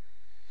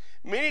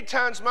 Many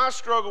times my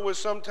struggle was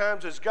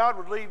sometimes is God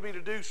would lead me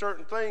to do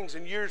certain things,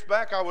 and years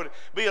back I would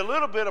be a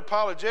little bit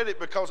apologetic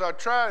because I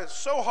tried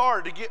so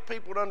hard to get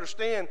people to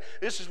understand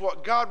this is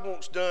what God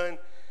wants done,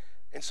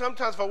 and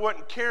sometimes if I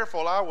wasn't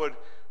careful I would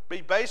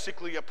be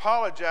basically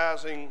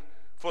apologizing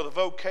for the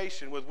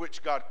vocation with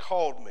which God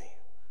called me,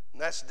 and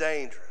that's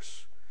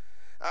dangerous.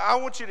 I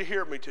want you to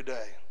hear me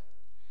today.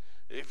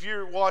 If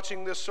you're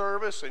watching this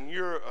service and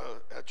you're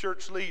a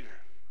church leader,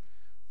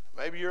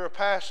 maybe you're a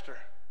pastor,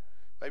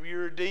 maybe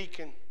you're a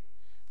deacon,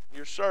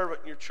 you're a servant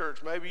in your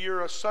church, maybe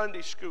you're a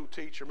Sunday school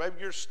teacher, maybe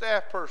you're a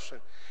staff person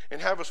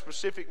and have a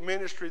specific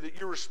ministry that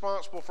you're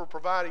responsible for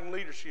providing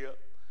leadership.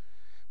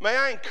 May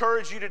I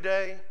encourage you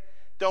today,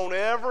 don't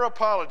ever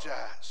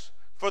apologize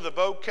for the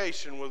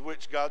vocation with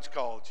which God's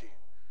called you.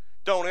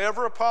 Don't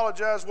ever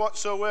apologize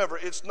whatsoever.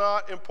 It's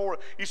not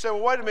important. You say,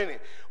 well, wait a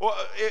minute. Well,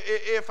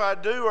 if I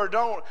do or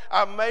don't,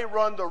 I may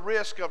run the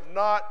risk of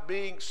not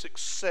being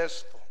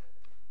successful.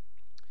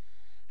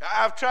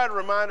 I've tried to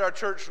remind our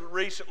church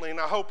recently,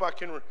 and I hope I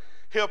can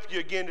help you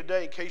again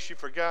today in case you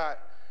forgot.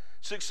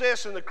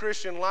 Success in the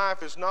Christian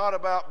life is not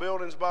about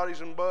buildings,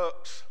 bodies, and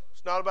bucks.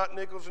 It's not about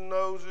nickels and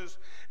noses.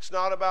 It's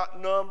not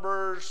about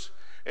numbers.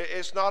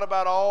 It's not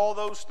about all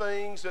those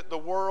things that the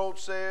world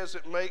says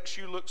that makes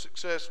you look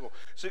successful.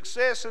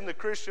 Success in the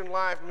Christian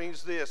life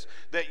means this,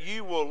 that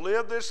you will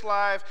live this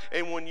life,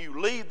 and when you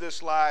leave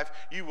this life,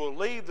 you will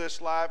leave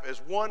this life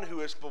as one who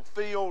has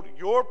fulfilled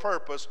your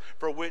purpose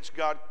for which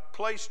God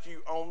placed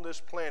you on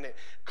this planet,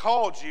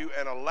 called you,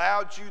 and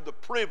allowed you the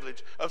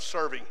privilege of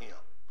serving Him.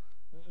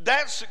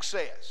 That's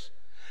success.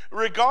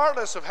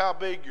 Regardless of how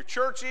big your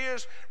church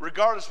is,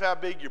 regardless of how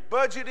big your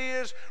budget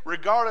is,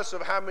 regardless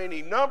of how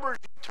many numbers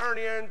you turn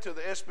in to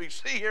the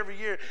SBC every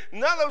year,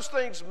 none of those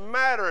things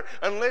matter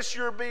unless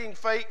you're being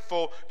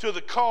faithful to the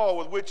call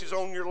with which is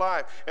on your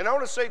life. And I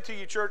want to say to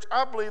you, church,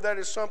 I believe that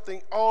is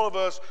something all of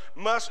us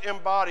must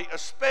embody,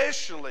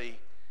 especially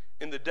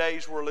in the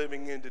days we're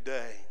living in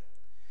today.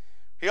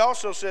 He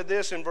also said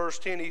this in verse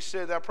 10. He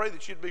said, I pray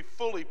that you'd be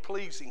fully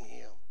pleasing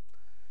him.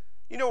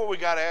 You know what we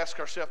got to ask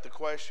ourselves the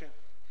question?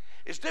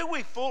 Is, do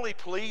we fully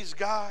please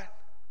God?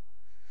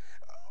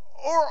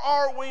 Or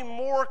are we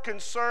more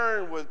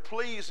concerned with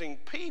pleasing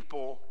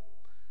people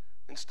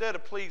instead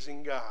of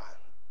pleasing God?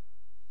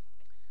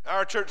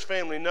 Our church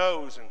family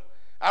knows, and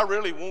I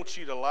really want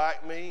you to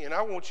like me, and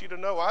I want you to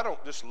know I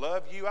don't just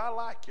love you, I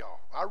like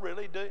y'all. I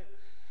really do.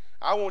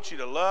 I want you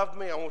to love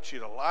me. I want you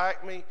to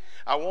like me.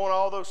 I want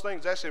all those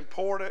things. That's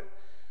important.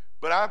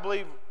 But I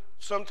believe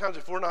sometimes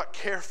if we're not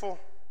careful,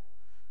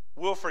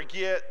 we'll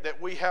forget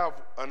that we have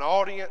an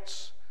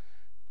audience.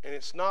 And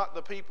it's not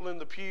the people in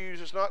the pews.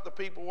 It's not the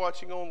people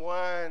watching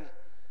online.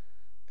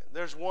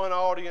 There's one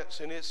audience,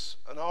 and it's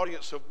an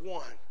audience of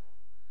one.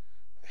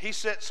 He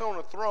sits on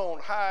a throne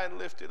high and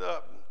lifted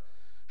up.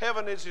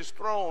 Heaven is his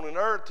throne, and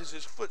earth is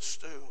his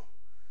footstool.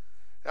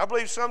 And I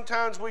believe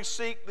sometimes we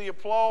seek the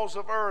applause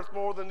of earth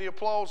more than the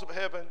applause of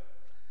heaven.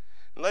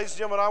 And ladies and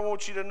gentlemen, I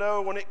want you to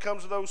know when it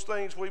comes to those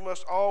things, we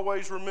must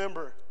always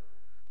remember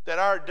that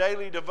our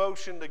daily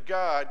devotion to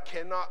God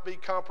cannot be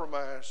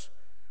compromised.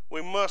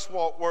 We must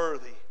walk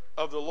worthy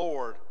of the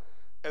Lord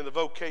and the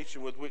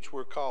vocation with which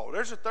we're called.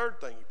 There's a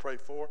third thing he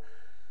prayed for.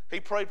 He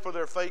prayed for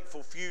their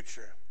faithful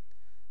future.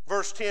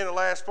 Verse 10, the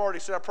last part, he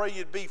said, I pray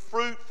you'd be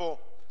fruitful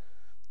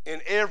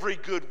in every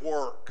good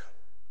work.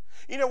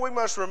 You know, we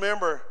must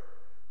remember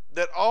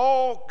that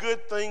all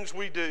good things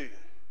we do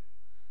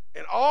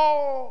and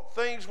all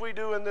things we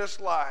do in this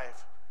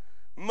life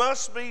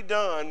must be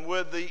done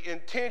with the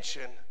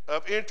intention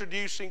of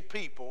introducing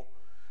people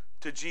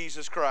to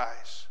Jesus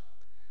Christ.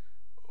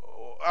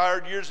 I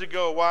heard years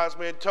ago a wise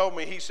man told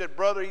me, he said,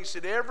 brother, he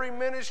said, every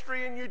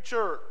ministry in your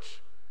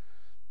church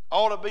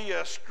ought to be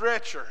a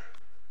stretcher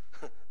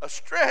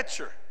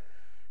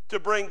to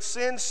bring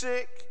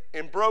sin-sick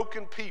and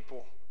broken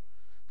people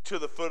to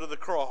the foot of the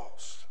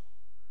cross.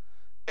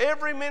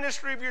 Every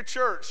ministry of your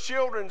church,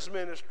 children's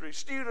ministry,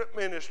 student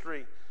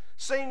ministry,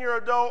 senior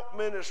adult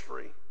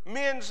ministry,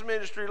 men's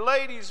ministry,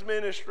 ladies'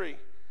 ministry,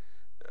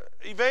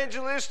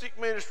 evangelistic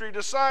ministry,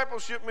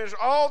 discipleship ministry,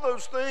 all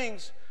those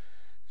things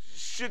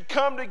should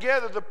come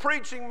together. The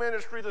preaching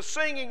ministry, the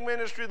singing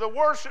ministry, the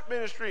worship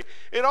ministry.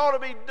 It ought to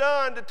be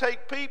done to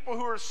take people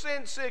who are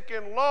sin sick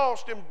and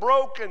lost and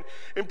broken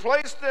and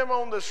place them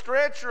on the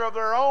stretcher of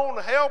their own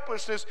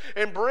helplessness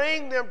and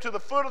bring them to the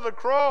foot of the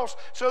cross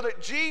so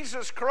that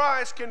Jesus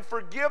Christ can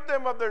forgive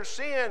them of their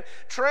sin,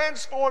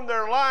 transform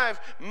their life,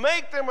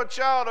 make them a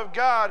child of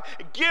God,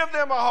 give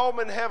them a home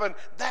in heaven.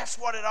 That's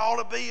what it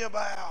ought to be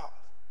about.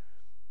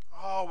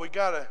 Oh, we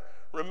got to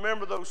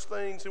remember those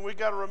things, and we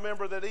got to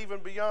remember that even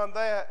beyond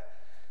that,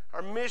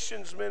 our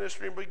missions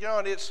ministry and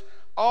beyond, it's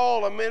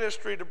all a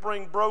ministry to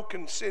bring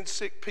broken,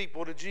 sin-sick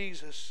people to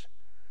Jesus.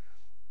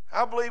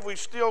 I believe we've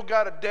still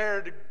got to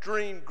dare to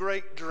dream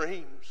great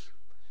dreams.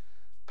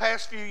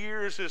 Past few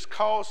years has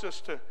caused us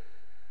to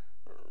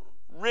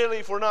really,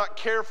 if we're not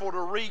careful,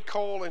 to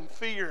recoil in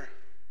fear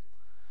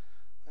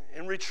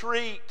and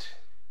retreat.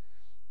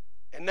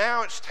 And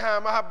now it's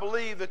time, I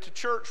believe, that the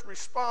church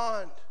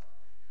respond.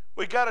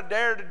 We got to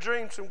dare to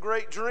dream some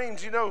great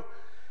dreams. You know,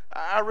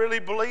 I really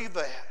believe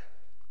that.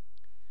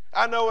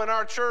 I know in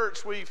our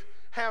church we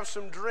have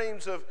some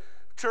dreams of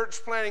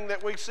church planting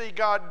that we see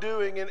God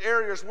doing in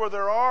areas where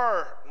there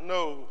are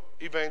no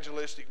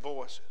evangelistic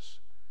voices.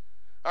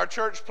 Our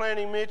church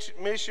planting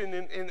mission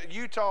in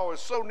Utah is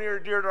so near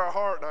and dear to our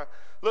heart, and I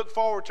look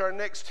forward to our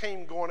next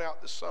team going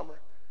out this summer.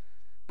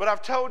 But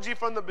I've told you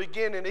from the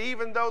beginning,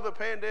 even though the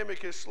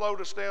pandemic has slowed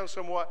us down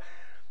somewhat,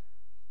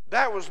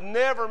 that was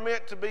never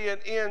meant to be an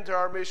end to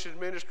our mission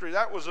ministry.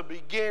 That was a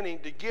beginning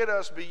to get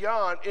us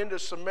beyond into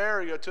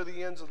Samaria to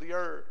the ends of the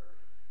earth.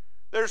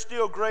 There's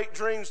still great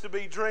dreams to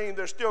be dreamed.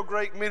 There's still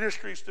great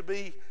ministries to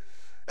be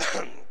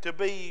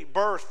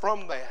birthed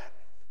from that.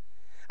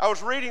 I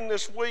was reading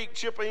this week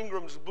Chip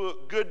Ingram's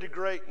book, Good to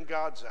Great in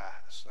God's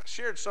Eyes. I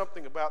shared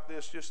something about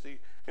this just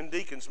in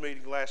Deacon's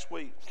meeting last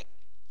week.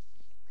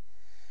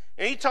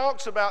 And he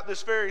talks about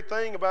this very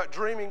thing, about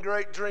dreaming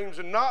great dreams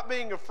and not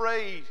being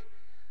afraid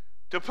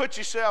to put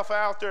yourself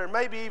out there and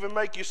maybe even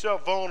make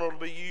yourself vulnerable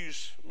to be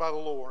used by the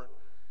Lord.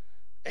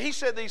 And he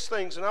said these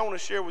things, and I want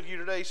to share with you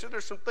today. He said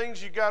there's some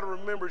things you got to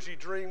remember as you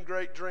dream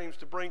great dreams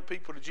to bring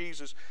people to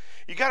Jesus.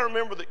 You got to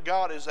remember that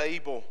God is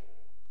able.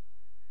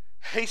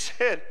 He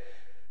said,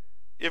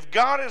 if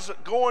God is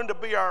going to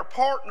be our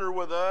partner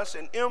with us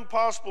in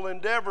impossible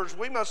endeavors,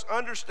 we must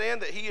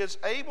understand that he is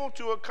able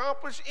to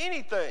accomplish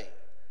anything.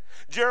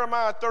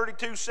 Jeremiah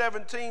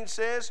 32:17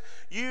 says,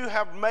 you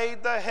have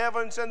made the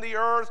heavens and the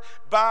earth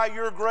by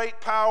your great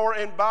power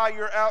and by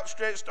your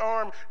outstretched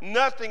arm.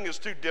 Nothing is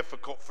too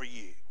difficult for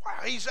you. Wow,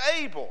 he's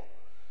able.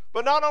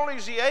 But not only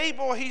is he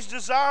able, he's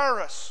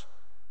desirous.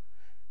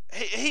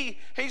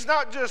 He's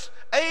not just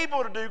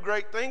able to do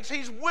great things,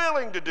 he's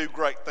willing to do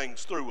great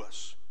things through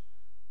us.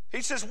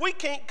 He says we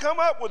can't come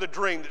up with a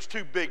dream that's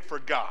too big for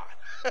God.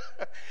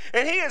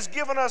 And he has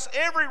given us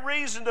every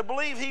reason to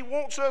believe he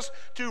wants us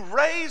to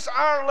raise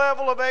our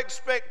level of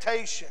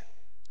expectation.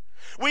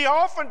 We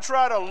often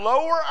try to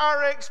lower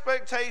our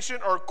expectation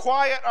or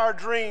quiet our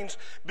dreams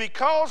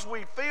because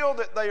we feel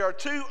that they are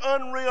too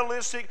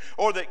unrealistic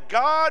or that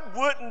God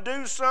wouldn't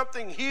do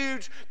something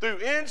huge through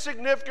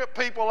insignificant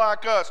people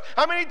like us.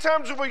 How many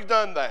times have we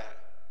done that?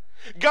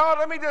 God,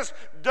 let me just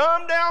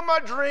dumb down my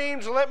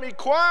dreams and let me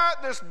quiet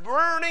this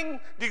burning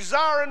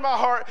desire in my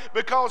heart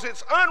because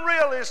it's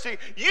unrealistic.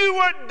 You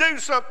wouldn't do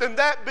something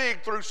that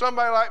big through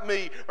somebody like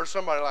me or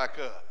somebody like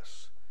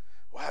us.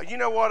 Wow, you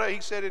know what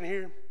he said in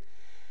here?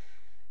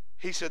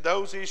 He said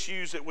those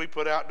issues that we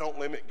put out don't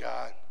limit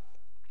God.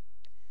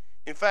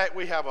 In fact,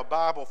 we have a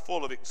Bible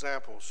full of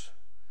examples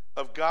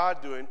of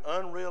God doing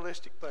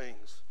unrealistic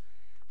things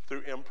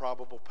through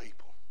improbable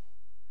people.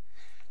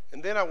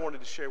 And then I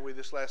wanted to share with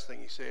you this last thing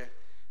he said.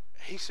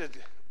 He said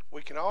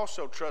we can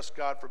also trust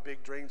God for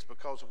big dreams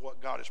because of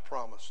what God has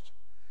promised.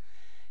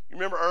 You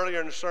remember earlier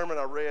in the sermon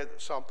I read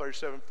Psalm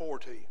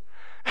 37:4 to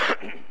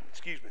you.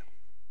 Excuse me.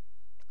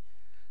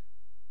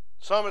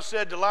 Psalmist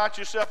said, delight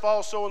yourself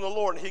also in the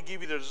Lord, and he'll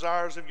give you the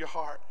desires of your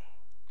heart.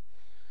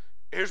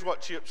 Here's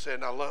what Chip said,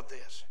 and I love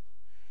this.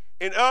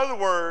 In other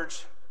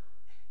words,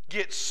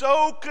 get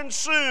so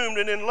consumed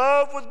and in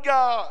love with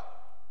God,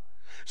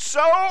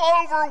 so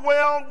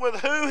overwhelmed with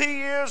who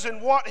he is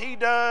and what he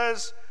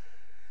does,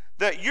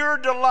 that your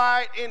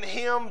delight in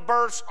him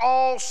bursts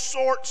all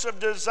sorts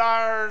of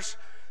desires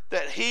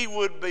that he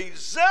would be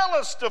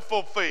zealous to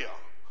fulfill.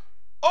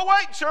 Oh,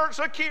 wait, church,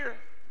 look here.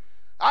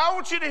 I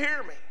want you to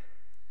hear me.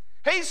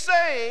 He's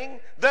saying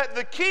that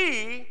the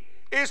key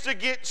is to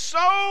get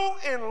so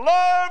in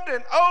love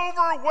and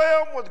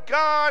overwhelmed with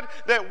God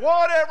that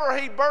whatever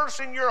he bursts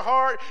in your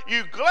heart,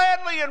 you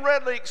gladly and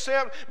readily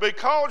accept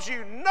because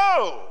you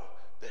know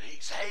that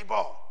he's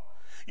able.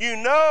 You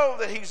know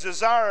that he's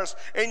desirous,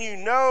 and you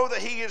know that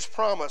he is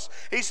promised.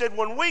 He said,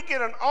 when we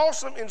get an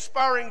awesome,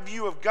 inspiring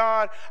view of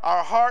God,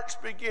 our hearts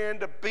begin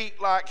to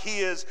beat like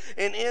his,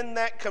 and in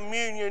that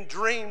communion,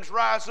 dreams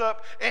rise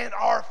up and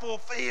are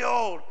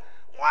fulfilled.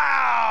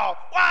 Wow,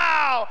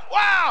 wow,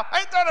 wow.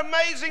 Ain't that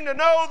amazing to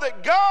know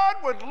that God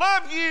would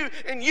love you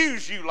and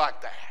use you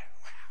like that?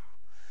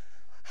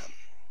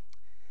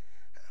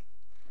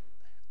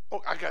 Wow.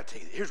 Oh, I got to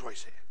tell you, here's what he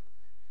said.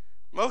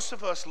 Most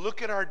of us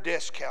look at our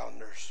desk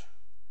calendars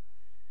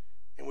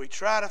and we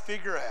try to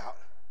figure out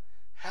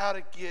how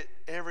to get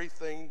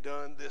everything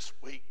done this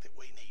week that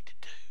we need to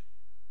do.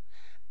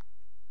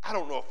 I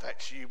don't know if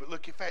that's you, but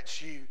look, if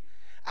that's you,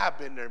 I've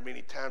been there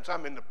many times.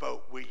 I'm in the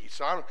boat with you.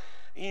 So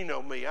you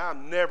know me,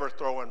 I'm never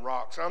throwing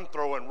rocks. I'm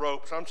throwing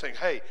ropes. I'm saying,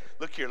 hey,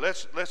 look here,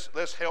 let's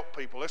help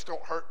people. Let's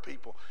don't hurt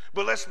people.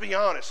 But let's be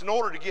honest. In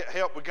order to get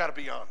help, we got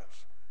to be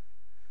honest.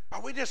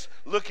 Are we just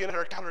looking at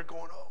our calendar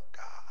going, oh,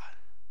 God,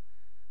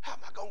 how am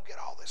I going to get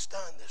all this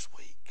done this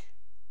week?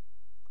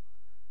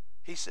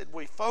 He said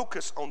we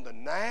focus on the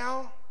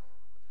now,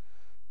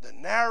 the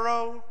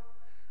narrow,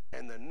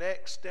 and the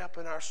next step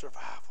in our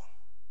survival.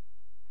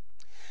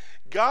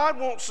 God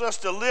wants us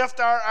to lift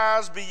our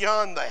eyes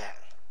beyond that.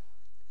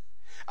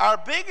 Our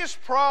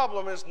biggest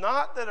problem is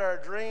not that our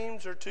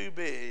dreams are too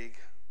big,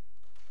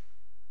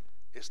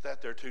 it's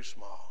that they're too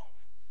small.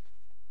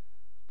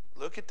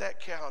 Look at that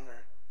calendar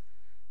and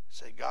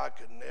say, God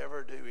could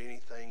never do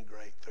anything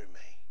great through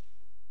me.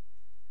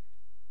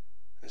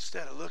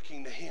 Instead of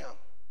looking to him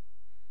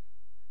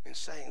and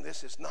saying,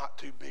 this is not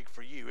too big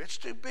for you. It's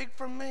too big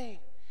for me,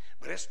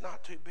 but it's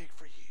not too big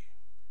for you.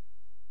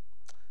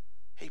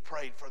 He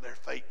prayed for their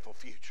faithful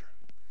future.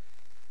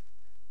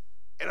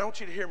 And I want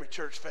you to hear me,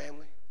 church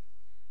family.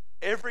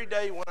 Every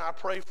day when I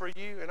pray for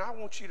you, and I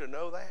want you to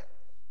know that,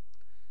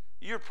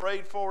 you're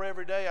prayed for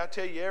every day. I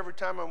tell you every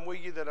time I'm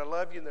with you that I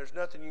love you and there's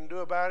nothing you can do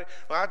about it.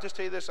 Well, I just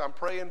tell you this, I'm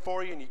praying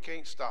for you and you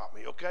can't stop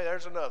me. Okay,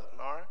 there's another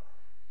one, all right?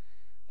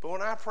 But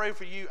when I pray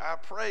for you, I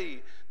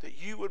pray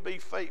that you would be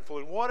faithful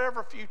in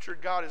whatever future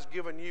God has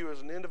given you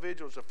as an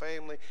individual, as a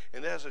family,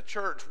 and as a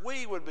church,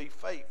 we would be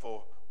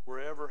faithful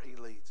wherever he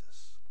leads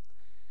us.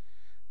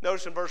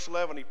 Notice in verse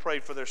 11, he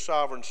prayed for their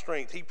sovereign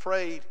strength. He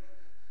prayed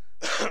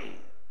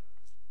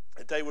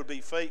that they would be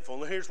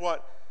faithful. And here's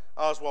what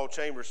Oswald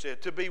Chambers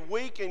said, to be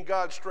weak in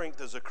God's strength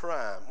is a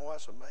crime. Well,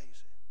 that's amazing.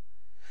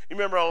 You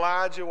remember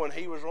Elijah when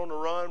he was on the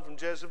run from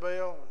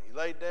Jezebel? He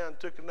laid down,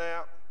 took a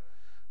nap.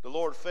 The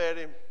Lord fed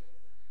him,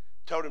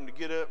 told him to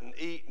get up and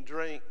eat and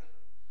drink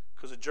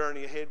because the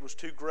journey ahead was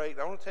too great.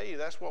 And I want to tell you,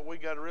 that's what we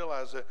got to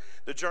realize, that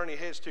the journey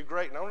ahead is too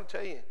great. And I want to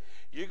tell you,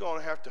 you're going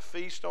to have to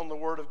feast on the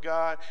Word of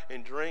God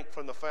and drink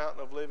from the fountain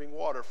of living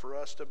water for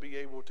us to be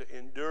able to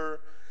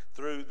endure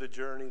through the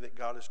journey that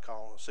God is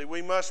calling us. See,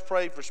 we must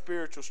pray for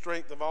spiritual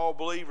strength of all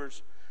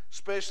believers,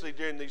 especially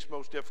during these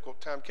most difficult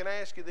times. Can I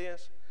ask you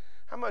this?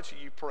 How much are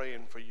you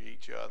praying for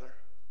each other?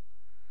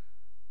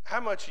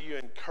 How much are you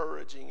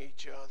encouraging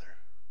each other?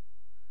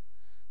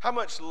 How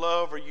much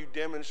love are you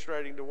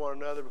demonstrating to one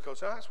another?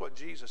 Because that's what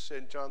Jesus said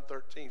in John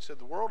 13. He said,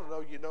 the world will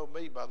know you know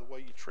me by the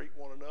way you treat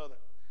one another,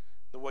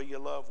 the way you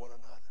love one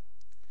another.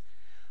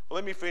 Well,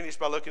 let me finish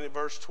by looking at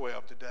verse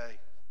 12 today.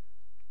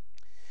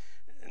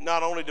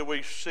 Not only do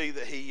we see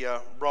that he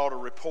brought a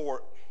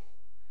report,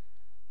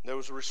 there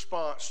was a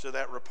response to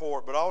that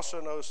report, but also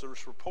notice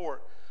this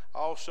report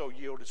also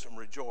yielded some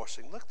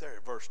rejoicing. Look there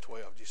at verse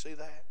 12. Do you see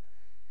that?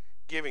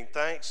 Giving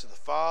thanks to the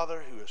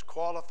Father who has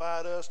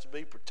qualified us to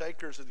be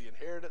partakers of the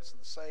inheritance of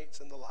the saints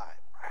in the light.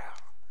 Wow.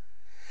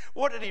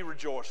 What did he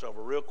rejoice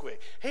over real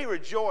quick? He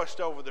rejoiced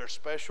over their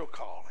special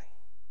calling.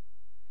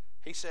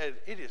 He said,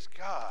 it is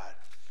God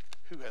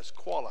who has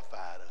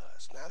qualified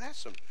us. Now that's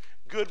some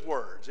good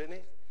words, isn't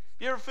it?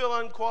 You ever feel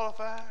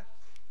unqualified?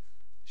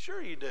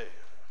 Sure you do.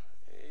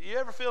 You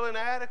ever feel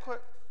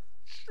inadequate?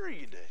 Sure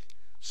you do.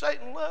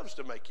 Satan loves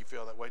to make you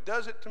feel that way.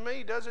 Does it to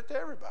me, does it to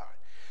everybody.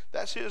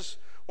 That's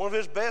one of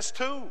his best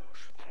tools.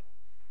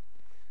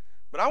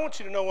 But I want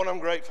you to know what I'm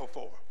grateful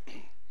for.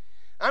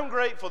 I'm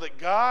grateful that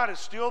God is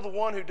still the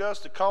one who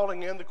does the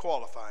calling and the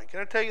qualifying. Can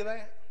I tell you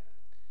that?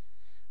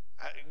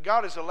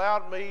 God has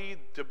allowed me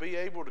to be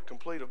able to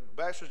complete a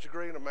bachelor's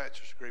degree and a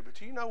master's degree. But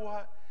do you know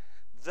what?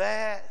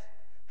 That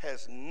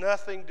has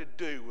nothing to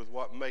do with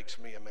what makes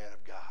me a man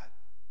of God.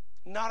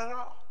 Not at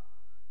all.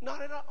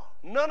 Not at all.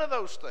 None of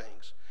those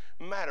things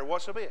matter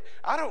whatsoever.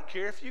 I don't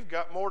care if you've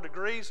got more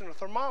degrees than a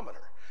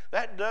thermometer.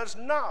 That does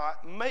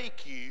not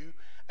make you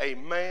a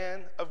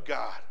man of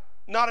God.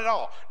 Not at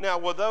all. Now,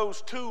 will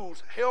those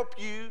tools help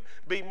you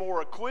be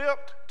more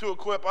equipped to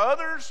equip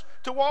others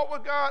to walk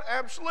with God?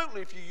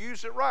 Absolutely. If you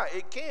use it right,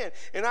 it can.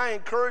 And I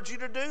encourage you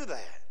to do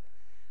that.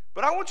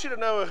 But I want you to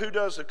know who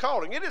does the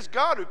calling. It is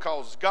God who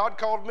calls us. God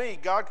called me.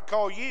 God can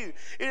call you.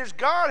 It is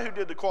God who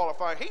did the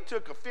qualifying. He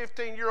took a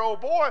 15-year-old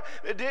boy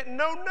that didn't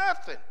know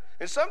nothing.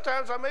 And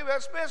sometimes maybe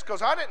that's best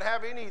because I didn't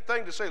have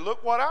anything to say,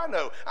 look what I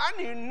know. I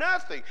knew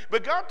nothing.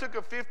 But God took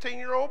a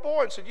 15-year-old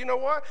boy and said, you know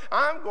what?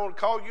 I'm going to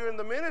call you in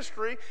the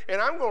ministry,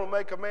 and I'm going to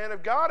make a man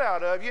of God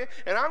out of you,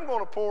 and I'm going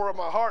to pour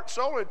my heart and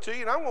soul into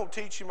you, and I'm going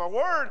to teach you my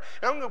word,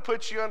 and I'm going to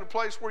put you in a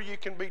place where you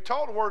can be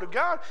taught the word of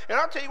God. And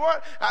I'll tell you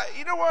what,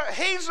 you know what?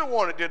 He's the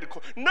one that did the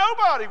call.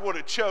 Nobody would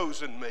have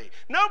chosen me.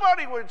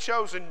 Nobody would have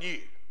chosen you.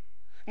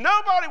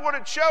 Nobody would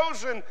have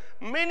chosen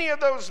many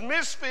of those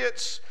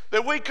misfits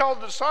that we call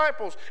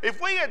disciples.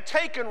 If we had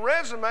taken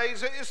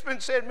resumes, it's been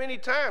said many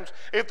times,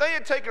 if they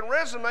had taken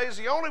resumes,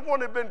 the only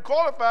one that had been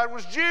qualified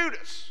was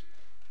Judas.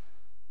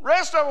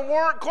 Rest of them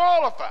weren't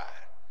qualified.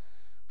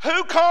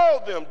 Who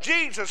called them?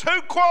 Jesus.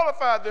 Who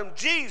qualified them?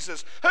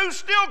 Jesus. Who's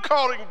still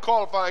calling and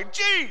qualifying?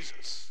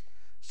 Jesus.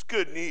 It's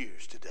good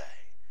news today.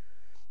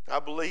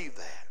 I believe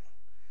that.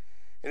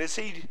 And as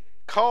he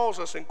calls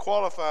us and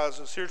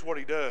qualifies us, here's what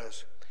he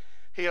does.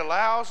 He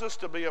allows us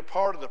to be a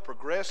part of the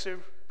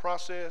progressive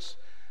process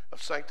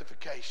of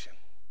sanctification,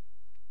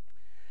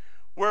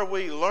 where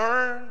we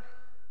learn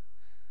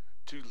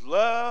to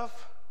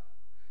love,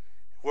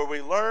 where we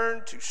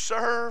learn to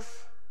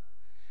serve,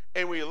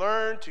 and we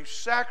learn to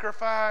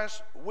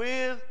sacrifice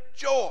with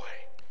joy.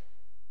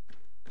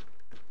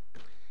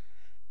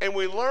 And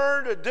we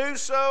learn to do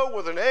so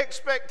with an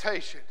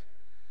expectation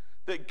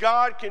that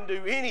God can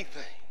do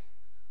anything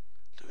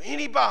to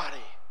anybody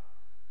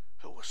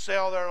who will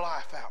sell their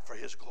life out for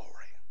his glory.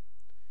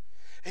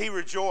 He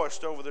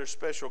rejoiced over their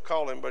special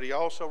calling, but he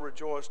also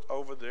rejoiced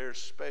over their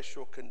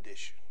special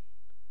condition.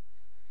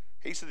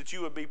 He said that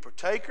you would be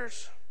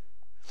partakers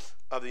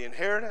of the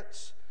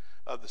inheritance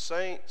of the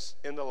saints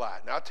in the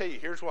light. Now, I'll tell you,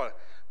 here's what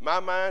my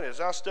mind, as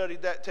I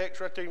studied that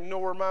text right there, you know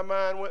where my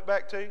mind went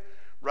back to?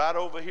 Right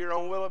over here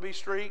on Willoughby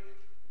Street,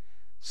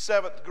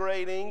 7th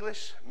grade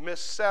English, Miss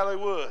Sally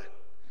Wood.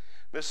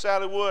 Miss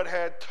Sally Wood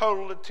had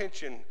total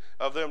attention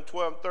of them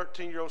 12 and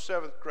 13-year-old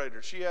 7th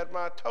graders. She had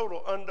my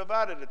total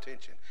undivided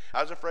attention.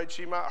 I was afraid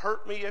she might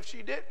hurt me if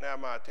she didn't have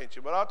my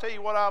attention. But I'll tell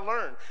you what I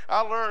learned. I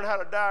learned how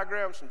to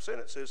diagram some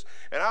sentences,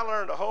 and I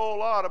learned a whole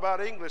lot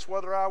about English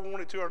whether I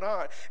wanted to or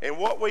not. And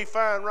what we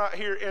find right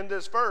here in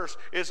this verse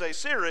is a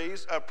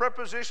series of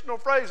prepositional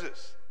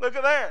phrases. Look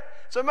at that.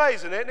 It's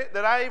amazing, isn't it,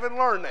 that I even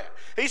learned that.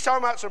 He's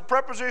talking about some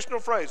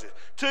prepositional phrases.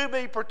 To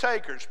be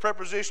partakers,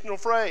 prepositional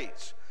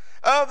phrase.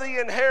 Of the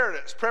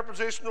inheritance,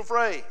 prepositional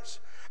phrase.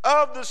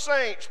 Of the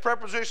saints,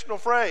 prepositional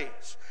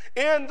phrase.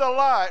 In the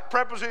light,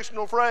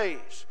 prepositional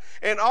phrase.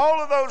 And all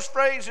of those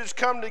phrases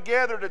come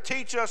together to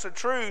teach us a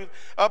truth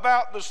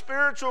about the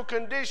spiritual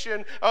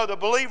condition of the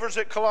believers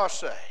at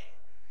Colossae.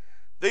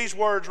 These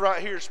words right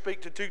here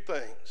speak to two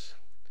things.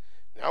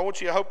 Now,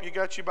 I hope you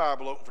got your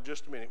Bible open for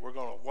just a minute. We're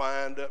going to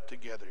wind up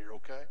together here,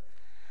 okay?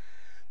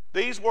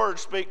 These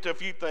words speak to a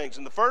few things.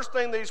 And the first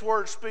thing these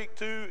words speak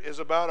to is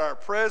about our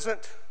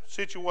present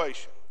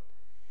situation.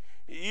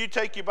 You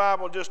take your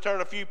Bible and just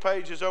turn a few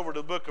pages over to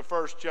the book of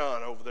 1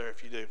 John over there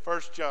if you do.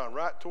 1 John,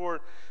 right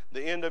toward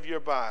the end of your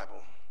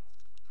Bible.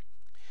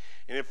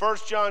 And in 1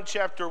 John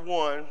chapter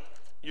 1,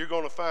 you're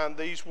going to find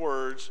these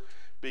words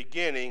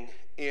beginning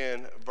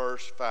in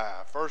verse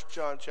 5. 1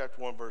 John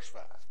chapter 1, verse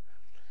 5.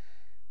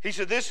 He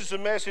said, this is the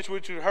message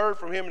which we heard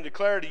from him and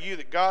declared to you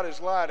that God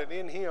is light and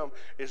in him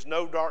is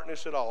no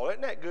darkness at all.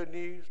 Isn't that good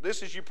news?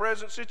 This is your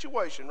present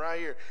situation right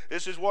here.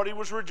 This is what he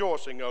was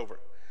rejoicing over.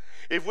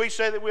 If we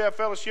say that we have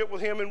fellowship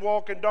with him and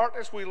walk in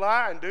darkness, we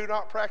lie and do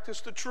not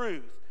practice the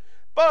truth.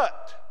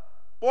 But,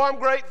 boy, I'm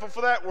grateful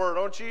for that word,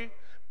 aren't you?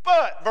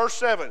 But, verse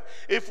 7,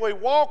 if we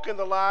walk in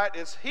the light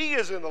as he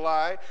is in the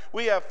light,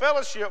 we have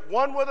fellowship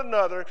one with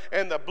another,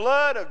 and the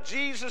blood of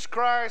Jesus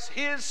Christ,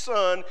 his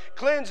Son,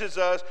 cleanses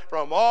us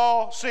from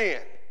all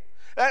sin.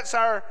 That's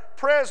our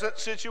present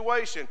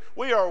situation.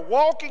 We are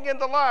walking in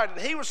the light. And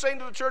he was saying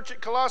to the church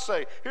at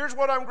Colossae, here's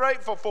what I'm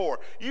grateful for.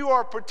 You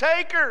are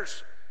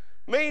partakers.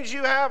 Means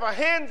you have a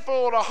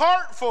handful, a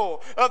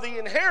heartful of the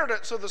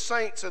inheritance of the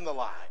saints in the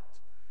light.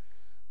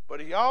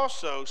 But he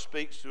also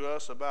speaks to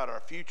us about our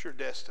future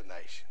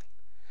destination.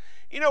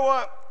 You know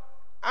what?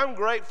 I'm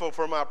grateful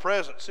for my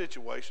present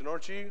situation,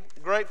 aren't you?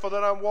 Grateful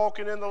that I'm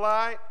walking in the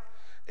light,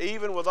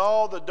 even with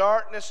all the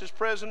darkness is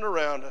present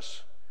around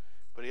us.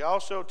 But he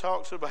also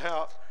talks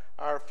about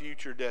our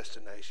future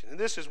destination. And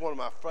this is one of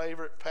my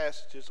favorite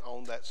passages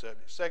on that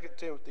subject, 2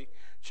 Timothy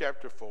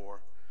chapter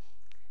 4.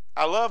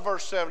 I love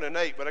verse 7 and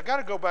 8, but I got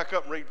to go back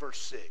up and read verse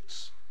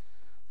 6.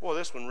 Boy,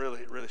 this one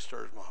really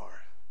stirs my heart.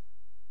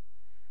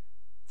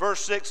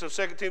 Verse 6 of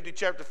 2 Timothy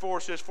chapter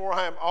 4 says, for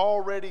I am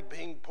already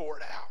being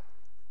poured out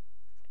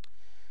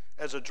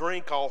as a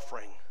drink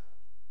offering,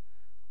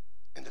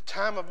 and the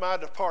time of my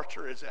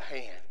departure is at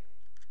hand.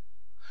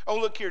 Oh,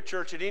 look here,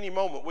 church, at any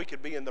moment we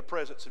could be in the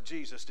presence of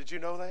Jesus. Did you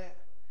know that?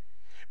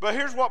 But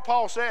here's what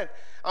Paul said.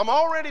 I'm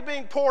already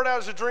being poured out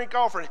as a drink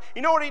offering.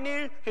 You know what he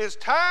knew? His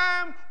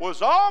time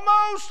was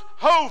almost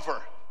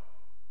over.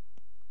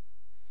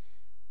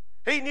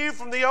 He knew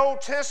from the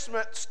Old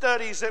Testament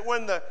studies that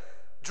when the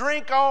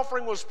drink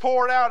offering was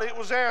poured out, it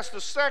was as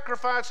the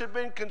sacrifice had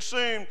been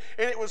consumed,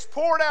 and it was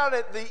poured out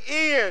at the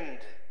end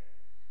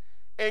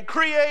and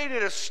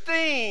created a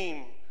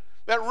steam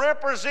that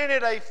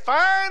represented a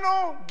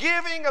final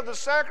giving of the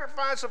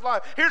sacrifice of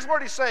life. Here's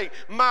what he's saying.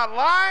 My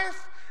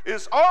life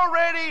is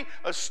already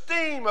a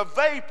steam, a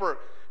vapor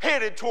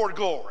headed toward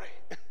glory.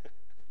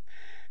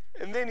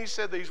 And then he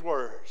said these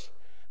words,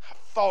 I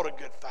fought a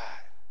good fight,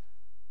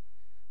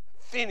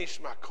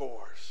 finished my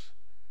course,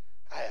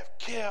 I have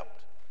kept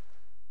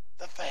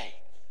the faith.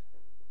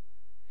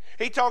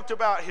 He talked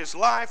about his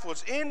life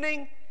was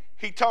ending.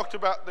 He talked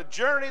about the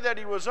journey that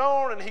he was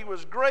on, and he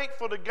was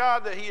grateful to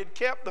God that he had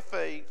kept the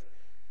faith.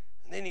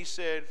 And then he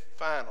said,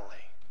 finally,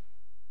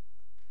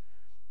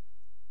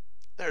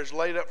 there's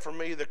laid up for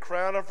me the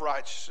crown of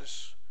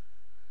righteousness,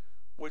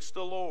 which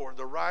the Lord,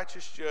 the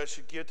righteous judge,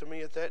 should give to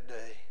me at that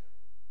day.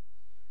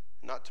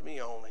 Not to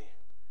me only,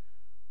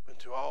 but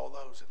to all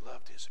those that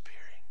loved his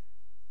appearing.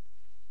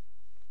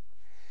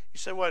 You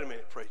say, wait a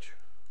minute, preacher.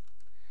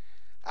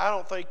 I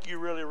don't think you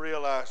really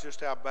realize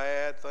just how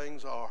bad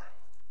things are.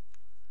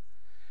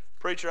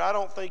 Preacher, I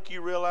don't think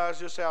you realize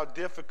just how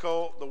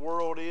difficult the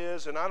world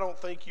is, and I don't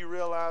think you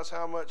realize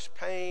how much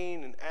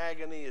pain and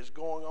agony is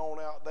going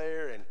on out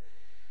there. And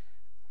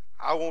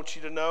I want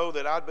you to know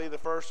that I'd be the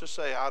first to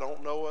say I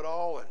don't know it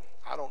all, and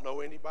I don't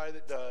know anybody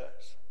that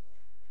does.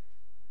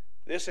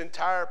 This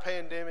entire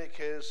pandemic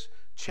has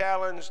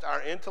challenged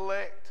our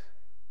intellect.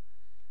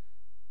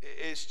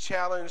 It's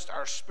challenged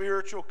our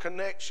spiritual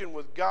connection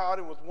with God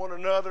and with one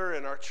another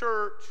in our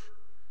church.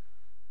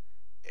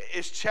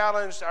 It's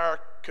challenged our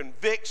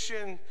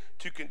conviction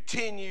to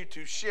continue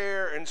to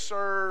share and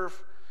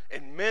serve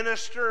and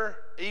minister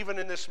even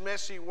in this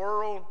messy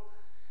world.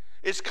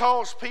 It's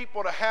caused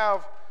people to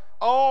have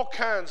all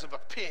kinds of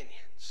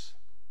opinions.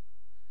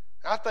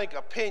 I think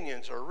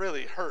opinions are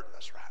really hurting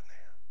us right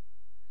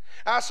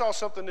now. I saw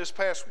something this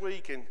past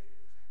week, and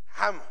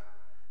I'm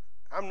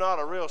not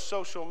a real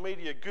social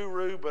media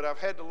guru, but I've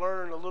had to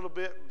learn a little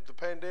bit. The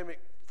pandemic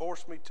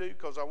forced me to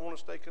because I want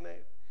to stay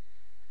connected.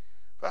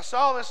 But I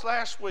saw this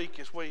last week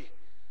as we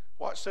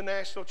watched the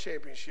national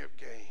championship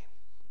game.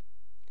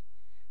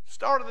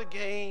 Start of the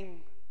game,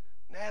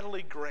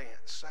 Natalie Grant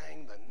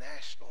sang the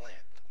national anthem.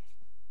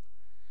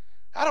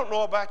 I don't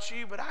know about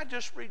you, but I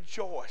just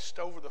rejoiced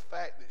over the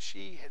fact that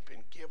she had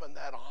been given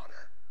that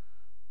honor.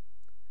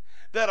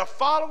 That a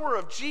follower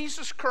of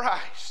Jesus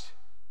Christ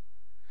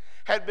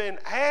had been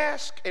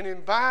asked and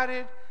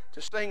invited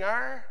to sing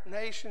our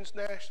nation's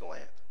national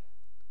anthem.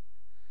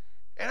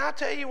 And I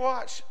tell you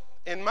what,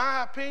 in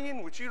my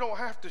opinion, which you don't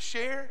have to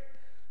share,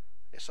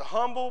 it's a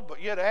humble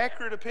but yet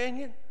accurate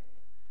opinion,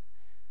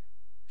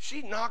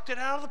 she knocked it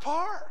out of the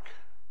park.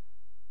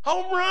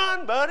 Home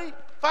run, buddy.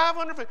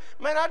 500 feet.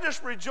 Man, I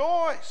just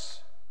rejoice.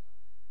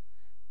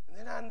 And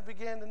then I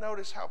began to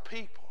notice how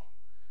people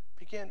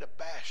began to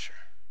bash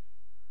her,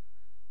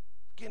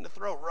 began to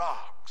throw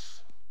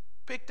rocks,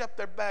 picked up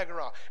their bag of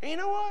rocks. And you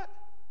know what?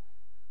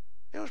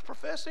 It was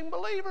professing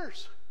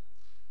believers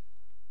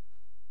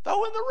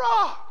throwing the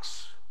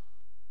rocks.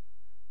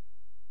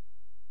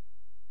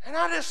 And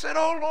I just said,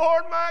 oh,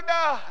 Lord, my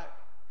God,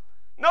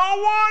 no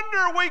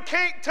wonder we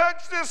can't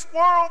touch this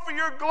world for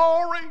your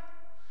glory.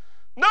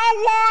 No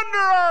wonder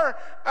our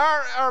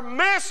our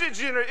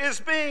messaging is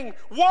being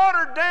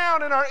watered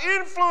down and our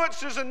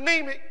influence is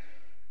anemic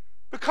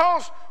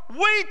because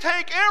we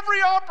take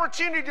every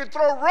opportunity to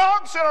throw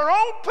rocks at our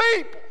own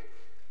people.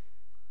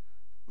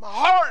 My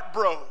heart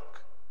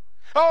broke.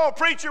 Oh,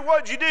 preacher,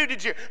 what'd you do?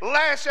 Did you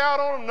lash out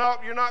on them? No,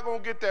 you're not going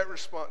to get that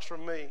response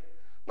from me. I'm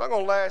not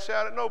going to lash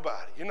out at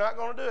nobody. You're not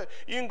going to do it.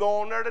 You can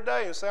go on there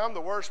today and say, I'm the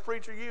worst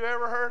preacher you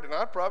ever heard, and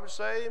I'd probably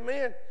say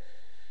amen.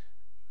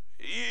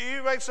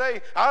 You may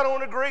say, I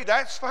don't agree.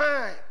 That's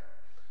fine.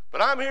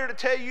 But I'm here to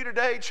tell you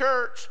today,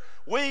 church,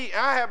 I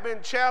have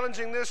been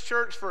challenging this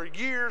church for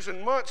years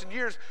and months and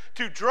years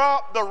to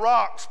drop the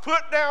rocks,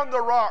 put down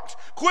the rocks,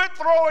 quit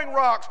throwing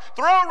rocks,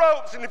 throw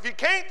ropes, and if you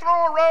can't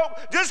throw a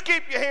rope, just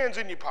keep your hands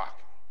in your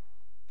pocket.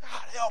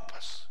 God help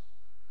us.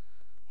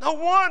 No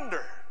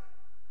wonder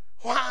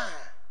why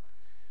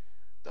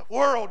the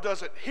world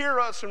doesn't hear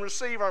us and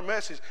receive our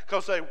message,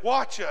 because they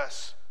watch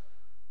us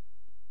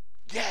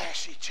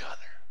gash each other.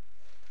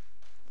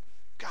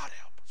 God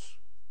help us.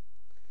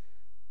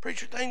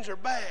 Preacher, things are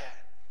bad.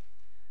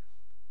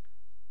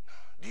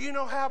 Do you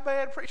know how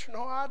bad, preacher?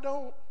 No, I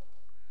don't.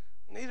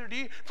 Neither do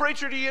you.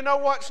 Preacher, do you know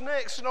what's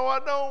next? No, I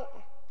don't.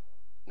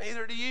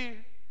 Neither do you.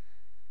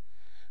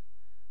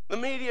 The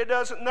media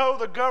doesn't know,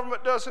 the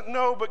government doesn't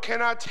know, but can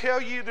I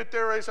tell you that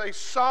there is a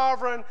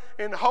sovereign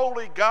and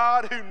holy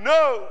God who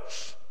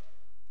knows?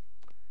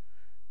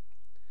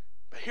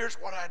 But here's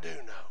what I do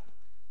know.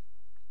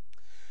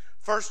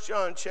 1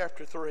 John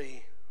chapter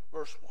 3,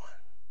 verse 1.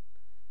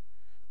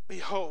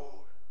 Behold,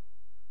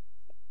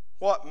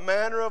 what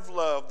manner of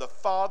love the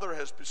Father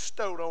has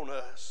bestowed on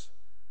us,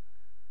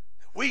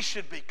 that we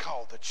should be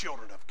called the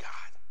children of God.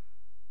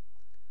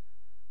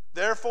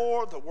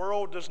 Therefore, the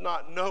world does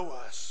not know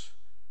us,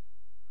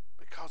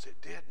 because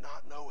it did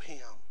not know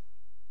him.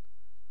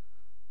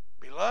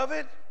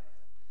 Beloved,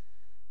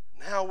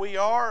 now we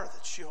are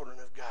the children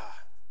of God.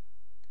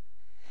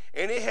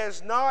 And it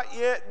has not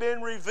yet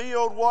been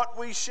revealed what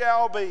we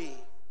shall be.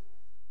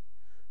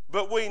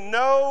 But we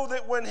know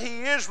that when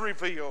he is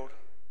revealed,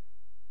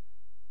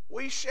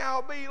 we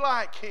shall be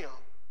like him.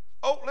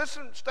 Oh,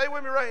 listen, stay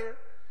with me right here.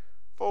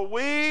 For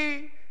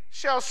we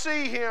shall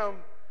see him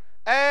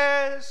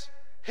as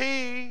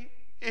he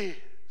is.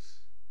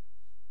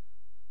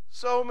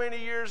 So many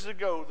years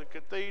ago, the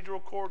Cathedral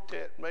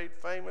Quartet made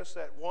famous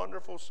that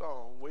wonderful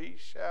song, We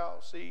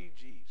Shall See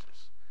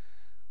Jesus,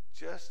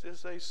 just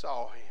as they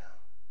saw him.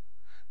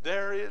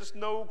 There is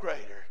no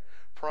greater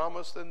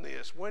promise than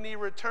this. When he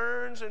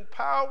returns in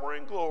power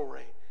and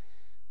glory,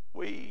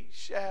 we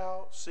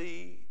shall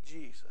see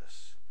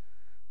Jesus,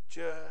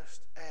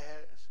 just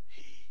as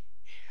he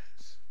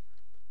is.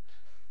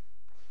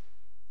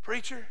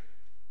 Preacher,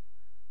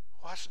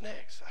 what's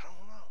next? I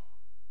don't know.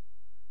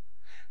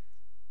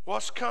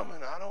 What's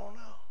coming? I don't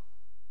know.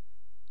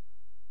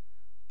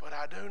 But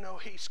I do know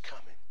he's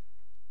coming.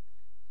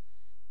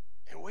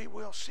 And we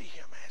will see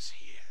him as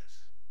he is.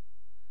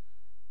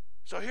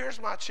 So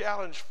here's my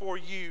challenge for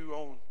you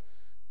on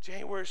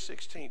January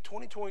 16,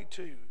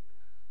 2022.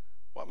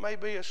 What may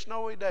be a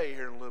snowy day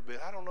here in a little bit.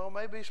 I don't know.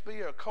 Maybe it's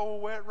be a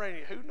cold, wet,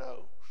 rainy. Who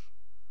knows?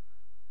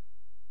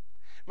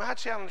 My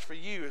challenge for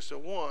you is to,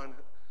 1,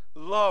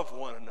 love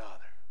one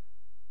another.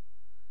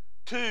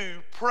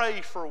 2,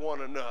 pray for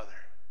one another.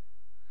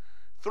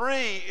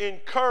 3,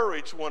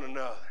 encourage one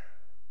another.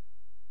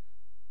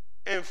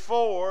 And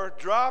 4,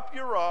 drop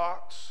your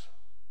rocks,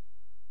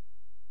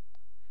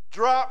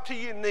 drop to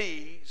your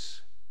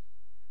knees,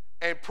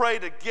 and pray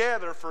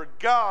together for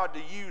God to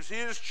use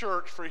his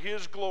church for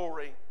his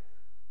glory.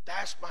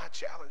 That's my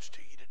challenge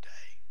to you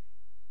today.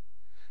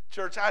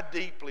 Church, I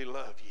deeply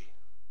love you.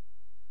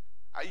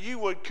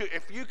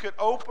 If you could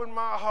open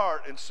my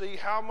heart and see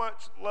how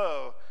much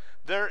love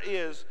there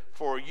is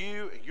for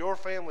you and your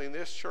family in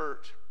this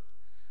church,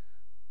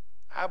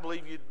 I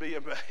believe you'd be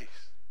amazed.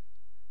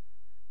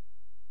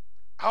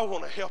 I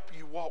want to help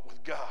you walk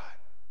with God.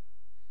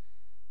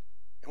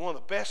 And one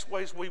of the best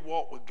ways we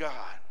walk with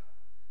God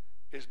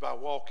is by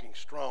walking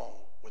strong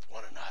with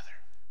one another.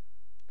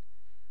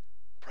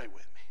 Pray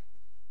with me.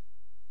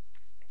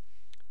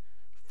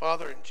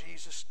 Father, in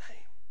Jesus' name.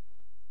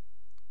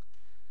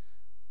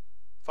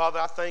 Father,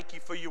 I thank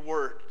you for your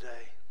word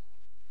today.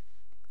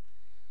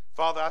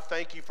 Father, I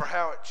thank you for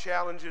how it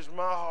challenges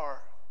my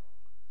heart,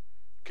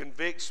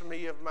 convicts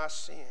me of my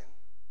sin,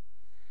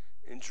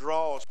 and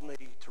draws me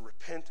to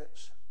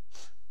repentance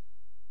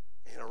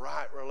and a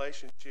right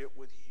relationship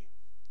with you.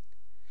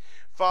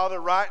 Father,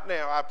 right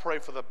now I pray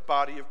for the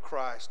body of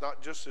Christ,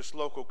 not just this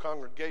local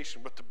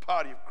congregation, but the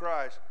body of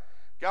Christ.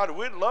 God,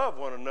 we'd love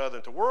one another,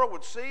 and the world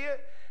would see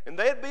it, and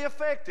they'd be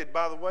affected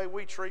by the way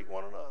we treat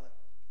one another.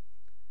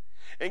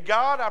 And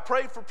God, I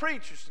pray for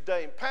preachers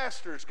today and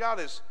pastors. God,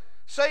 as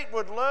Satan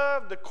would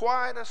love to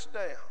quiet us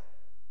down,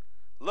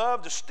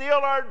 love to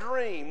steal our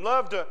dream,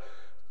 love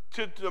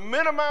to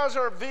minimize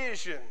our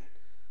vision,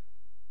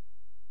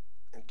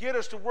 and get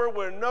us to where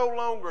we're no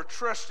longer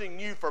trusting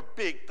you for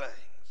big things.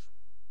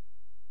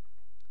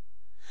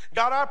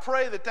 God, I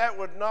pray that that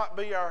would not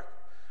be our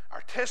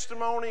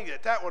testimony,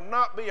 that would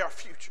not be our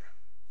future.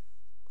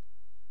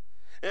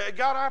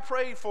 God, I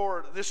pray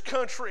for this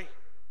country.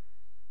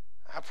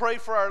 I pray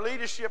for our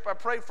leadership. I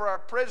pray for our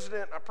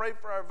president. I pray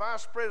for our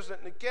vice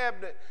president and the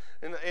cabinet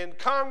and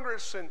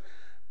Congress and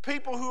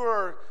people who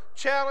are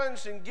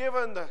challenged and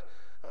given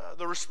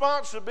the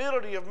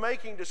responsibility of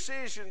making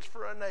decisions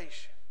for a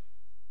nation.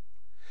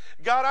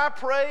 God, I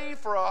pray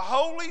for a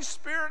Holy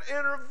Spirit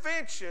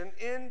intervention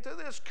into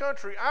this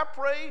country. I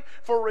pray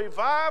for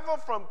revival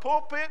from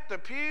pulpit to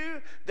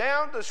pew,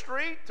 down the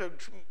street to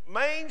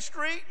Main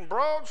Street and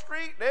Broad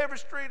Street and every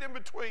street in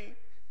between.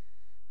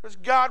 Because,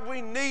 God,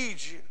 we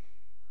need you.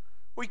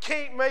 We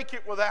can't make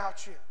it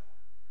without you.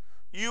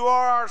 You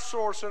are our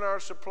source and our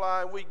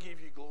supply, and we give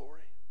you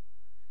glory.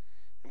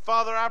 And,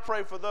 Father, I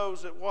pray for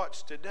those that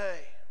watch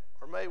today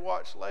or may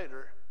watch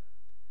later.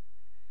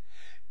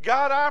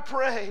 God, I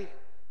pray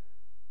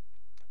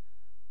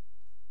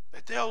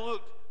that they'll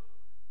look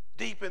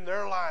deep in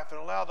their life and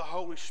allow the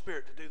Holy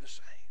Spirit to do the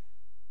same.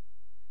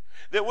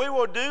 That we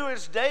will do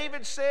as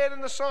David said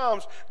in the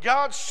Psalms,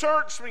 God,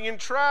 search me and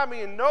try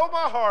me and know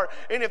my heart,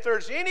 and if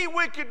there's any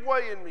wicked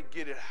way in me,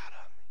 get it out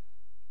of me.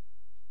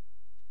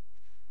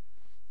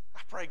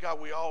 I pray,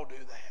 God, we all do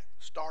that,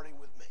 starting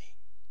with me.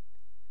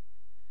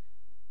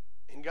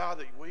 And God,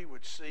 that we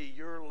would see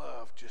your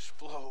love just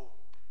flow.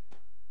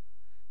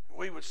 And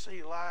we would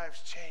see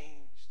lives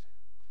changed.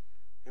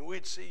 And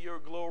we'd see your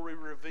glory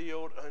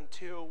revealed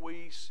until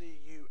we see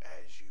you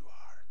as you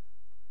are.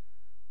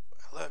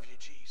 I love you,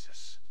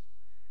 Jesus.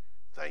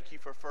 Thank you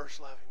for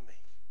first loving me.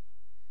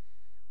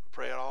 We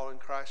pray it all in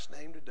Christ's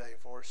name today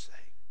for our sake.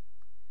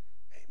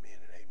 Amen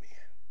and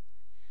amen.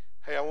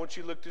 Hey, I want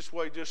you to look this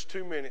way just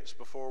 2 minutes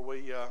before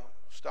we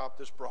stop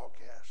this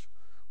broadcast.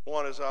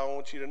 One is I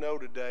want you to know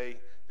today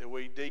that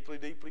we deeply,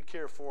 deeply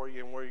care for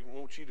you, and we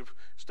want you to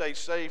stay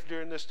safe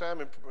during this time,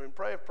 and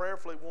pray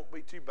prayerfully it won't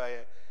be too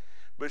bad.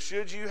 But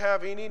should you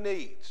have any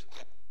needs,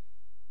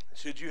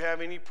 should you have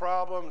any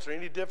problems or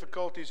any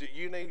difficulties that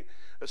you need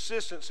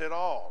assistance at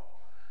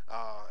all,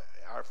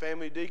 our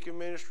family deacon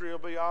ministry will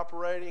be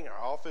operating.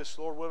 Our office,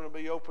 Lord willing, will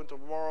be open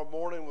tomorrow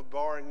morning with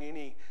barring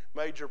any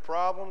major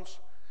problems.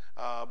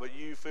 But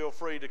you feel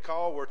free to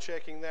call. We're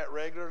checking that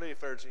regularly. If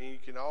there's, you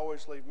can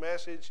always leave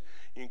message.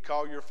 You can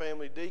call your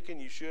family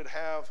deacon. You should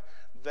have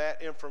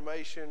that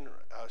information.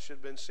 Should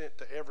have been sent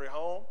to every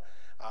home.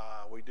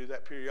 We do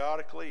that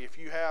periodically. If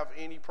you have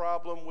any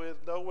problem with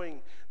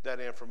knowing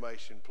that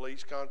information,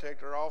 please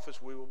contact our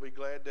office. We will be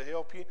glad to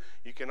help you.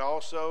 You can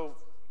also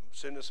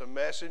send us a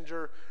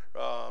messenger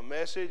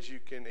message. You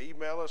can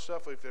email us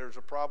stuff if there's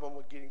a problem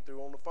with getting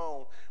through on the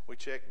phone. We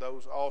check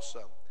those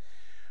also.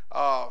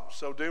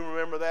 So do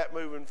remember that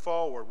moving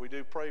forward. We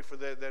do pray for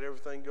that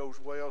everything goes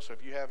well. So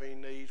if you have any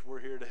needs, we're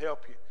here to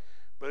help you.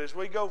 But as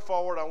we go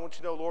forward, I want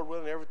you to know, Lord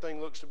willing,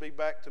 everything looks to be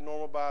back to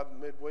normal by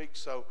midweek.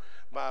 So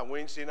by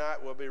Wednesday night,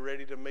 we'll be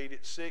ready to meet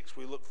at 6.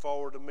 We look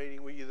forward to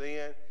meeting with you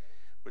then.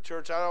 But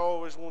church, I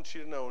always want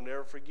you to know,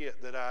 never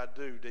forget that I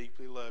do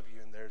deeply love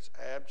you, and there's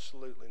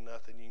absolutely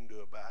nothing you can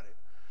do about it.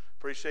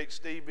 Appreciate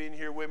Steve being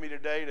here with me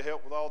today to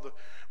help with all the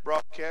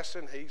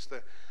broadcasting. He's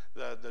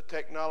the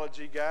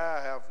technology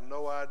guy. I have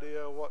no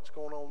idea what's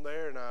going on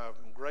there, and I'm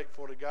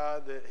grateful to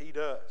God that he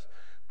does.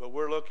 But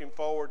we're looking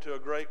forward to a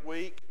great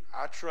week.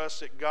 I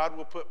trust that God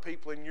will put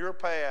people in your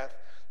path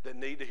that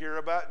need to hear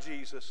about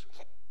Jesus.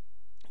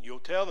 You'll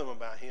tell them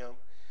about him,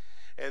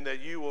 and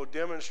that you will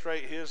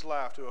demonstrate his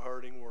life to a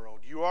hurting world.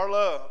 You are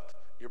loved.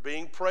 You're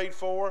being prayed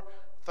for.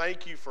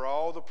 Thank you for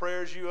all the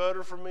prayers you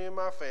utter for me and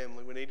my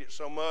family. We need it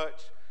so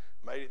much.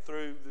 Made it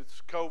through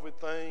this COVID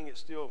thing. It's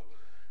still,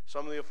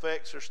 some of the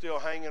effects are still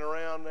hanging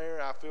around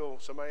there. I feel,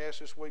 somebody asked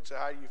this week, said,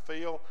 how do you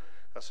feel?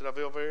 I said, I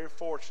feel very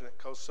fortunate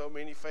because so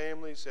many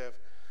families have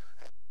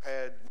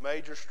had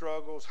major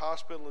struggles,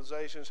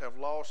 hospitalizations, have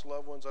lost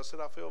loved ones. I said,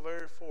 I feel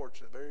very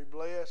fortunate, very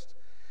blessed.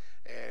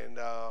 And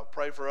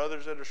pray for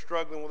others that are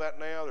struggling with that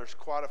now. There's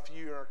quite a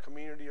few in our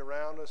community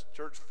around us,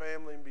 church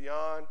family and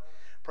beyond.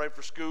 Pray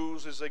for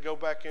schools as they go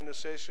back into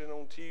session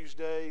on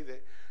Tuesday,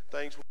 that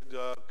things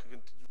would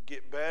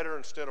get better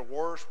instead of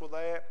worse with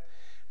that.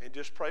 And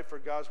just pray for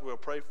God's will.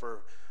 Pray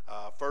for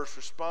first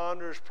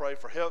responders. Pray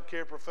for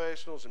healthcare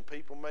professionals and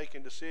people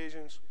making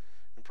decisions.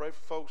 And pray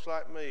for folks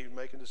like me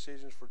making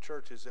decisions for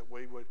churches, that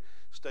we would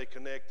stay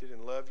connected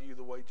and love you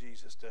the way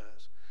Jesus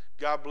does.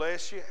 God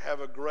bless you. Have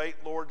a great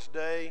Lord's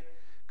Day.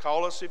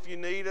 Call us if you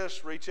need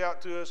us. Reach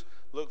out to us.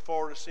 Look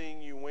forward to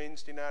seeing you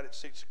Wednesday night at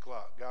 6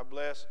 o'clock. God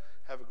bless.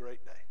 Have a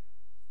great day.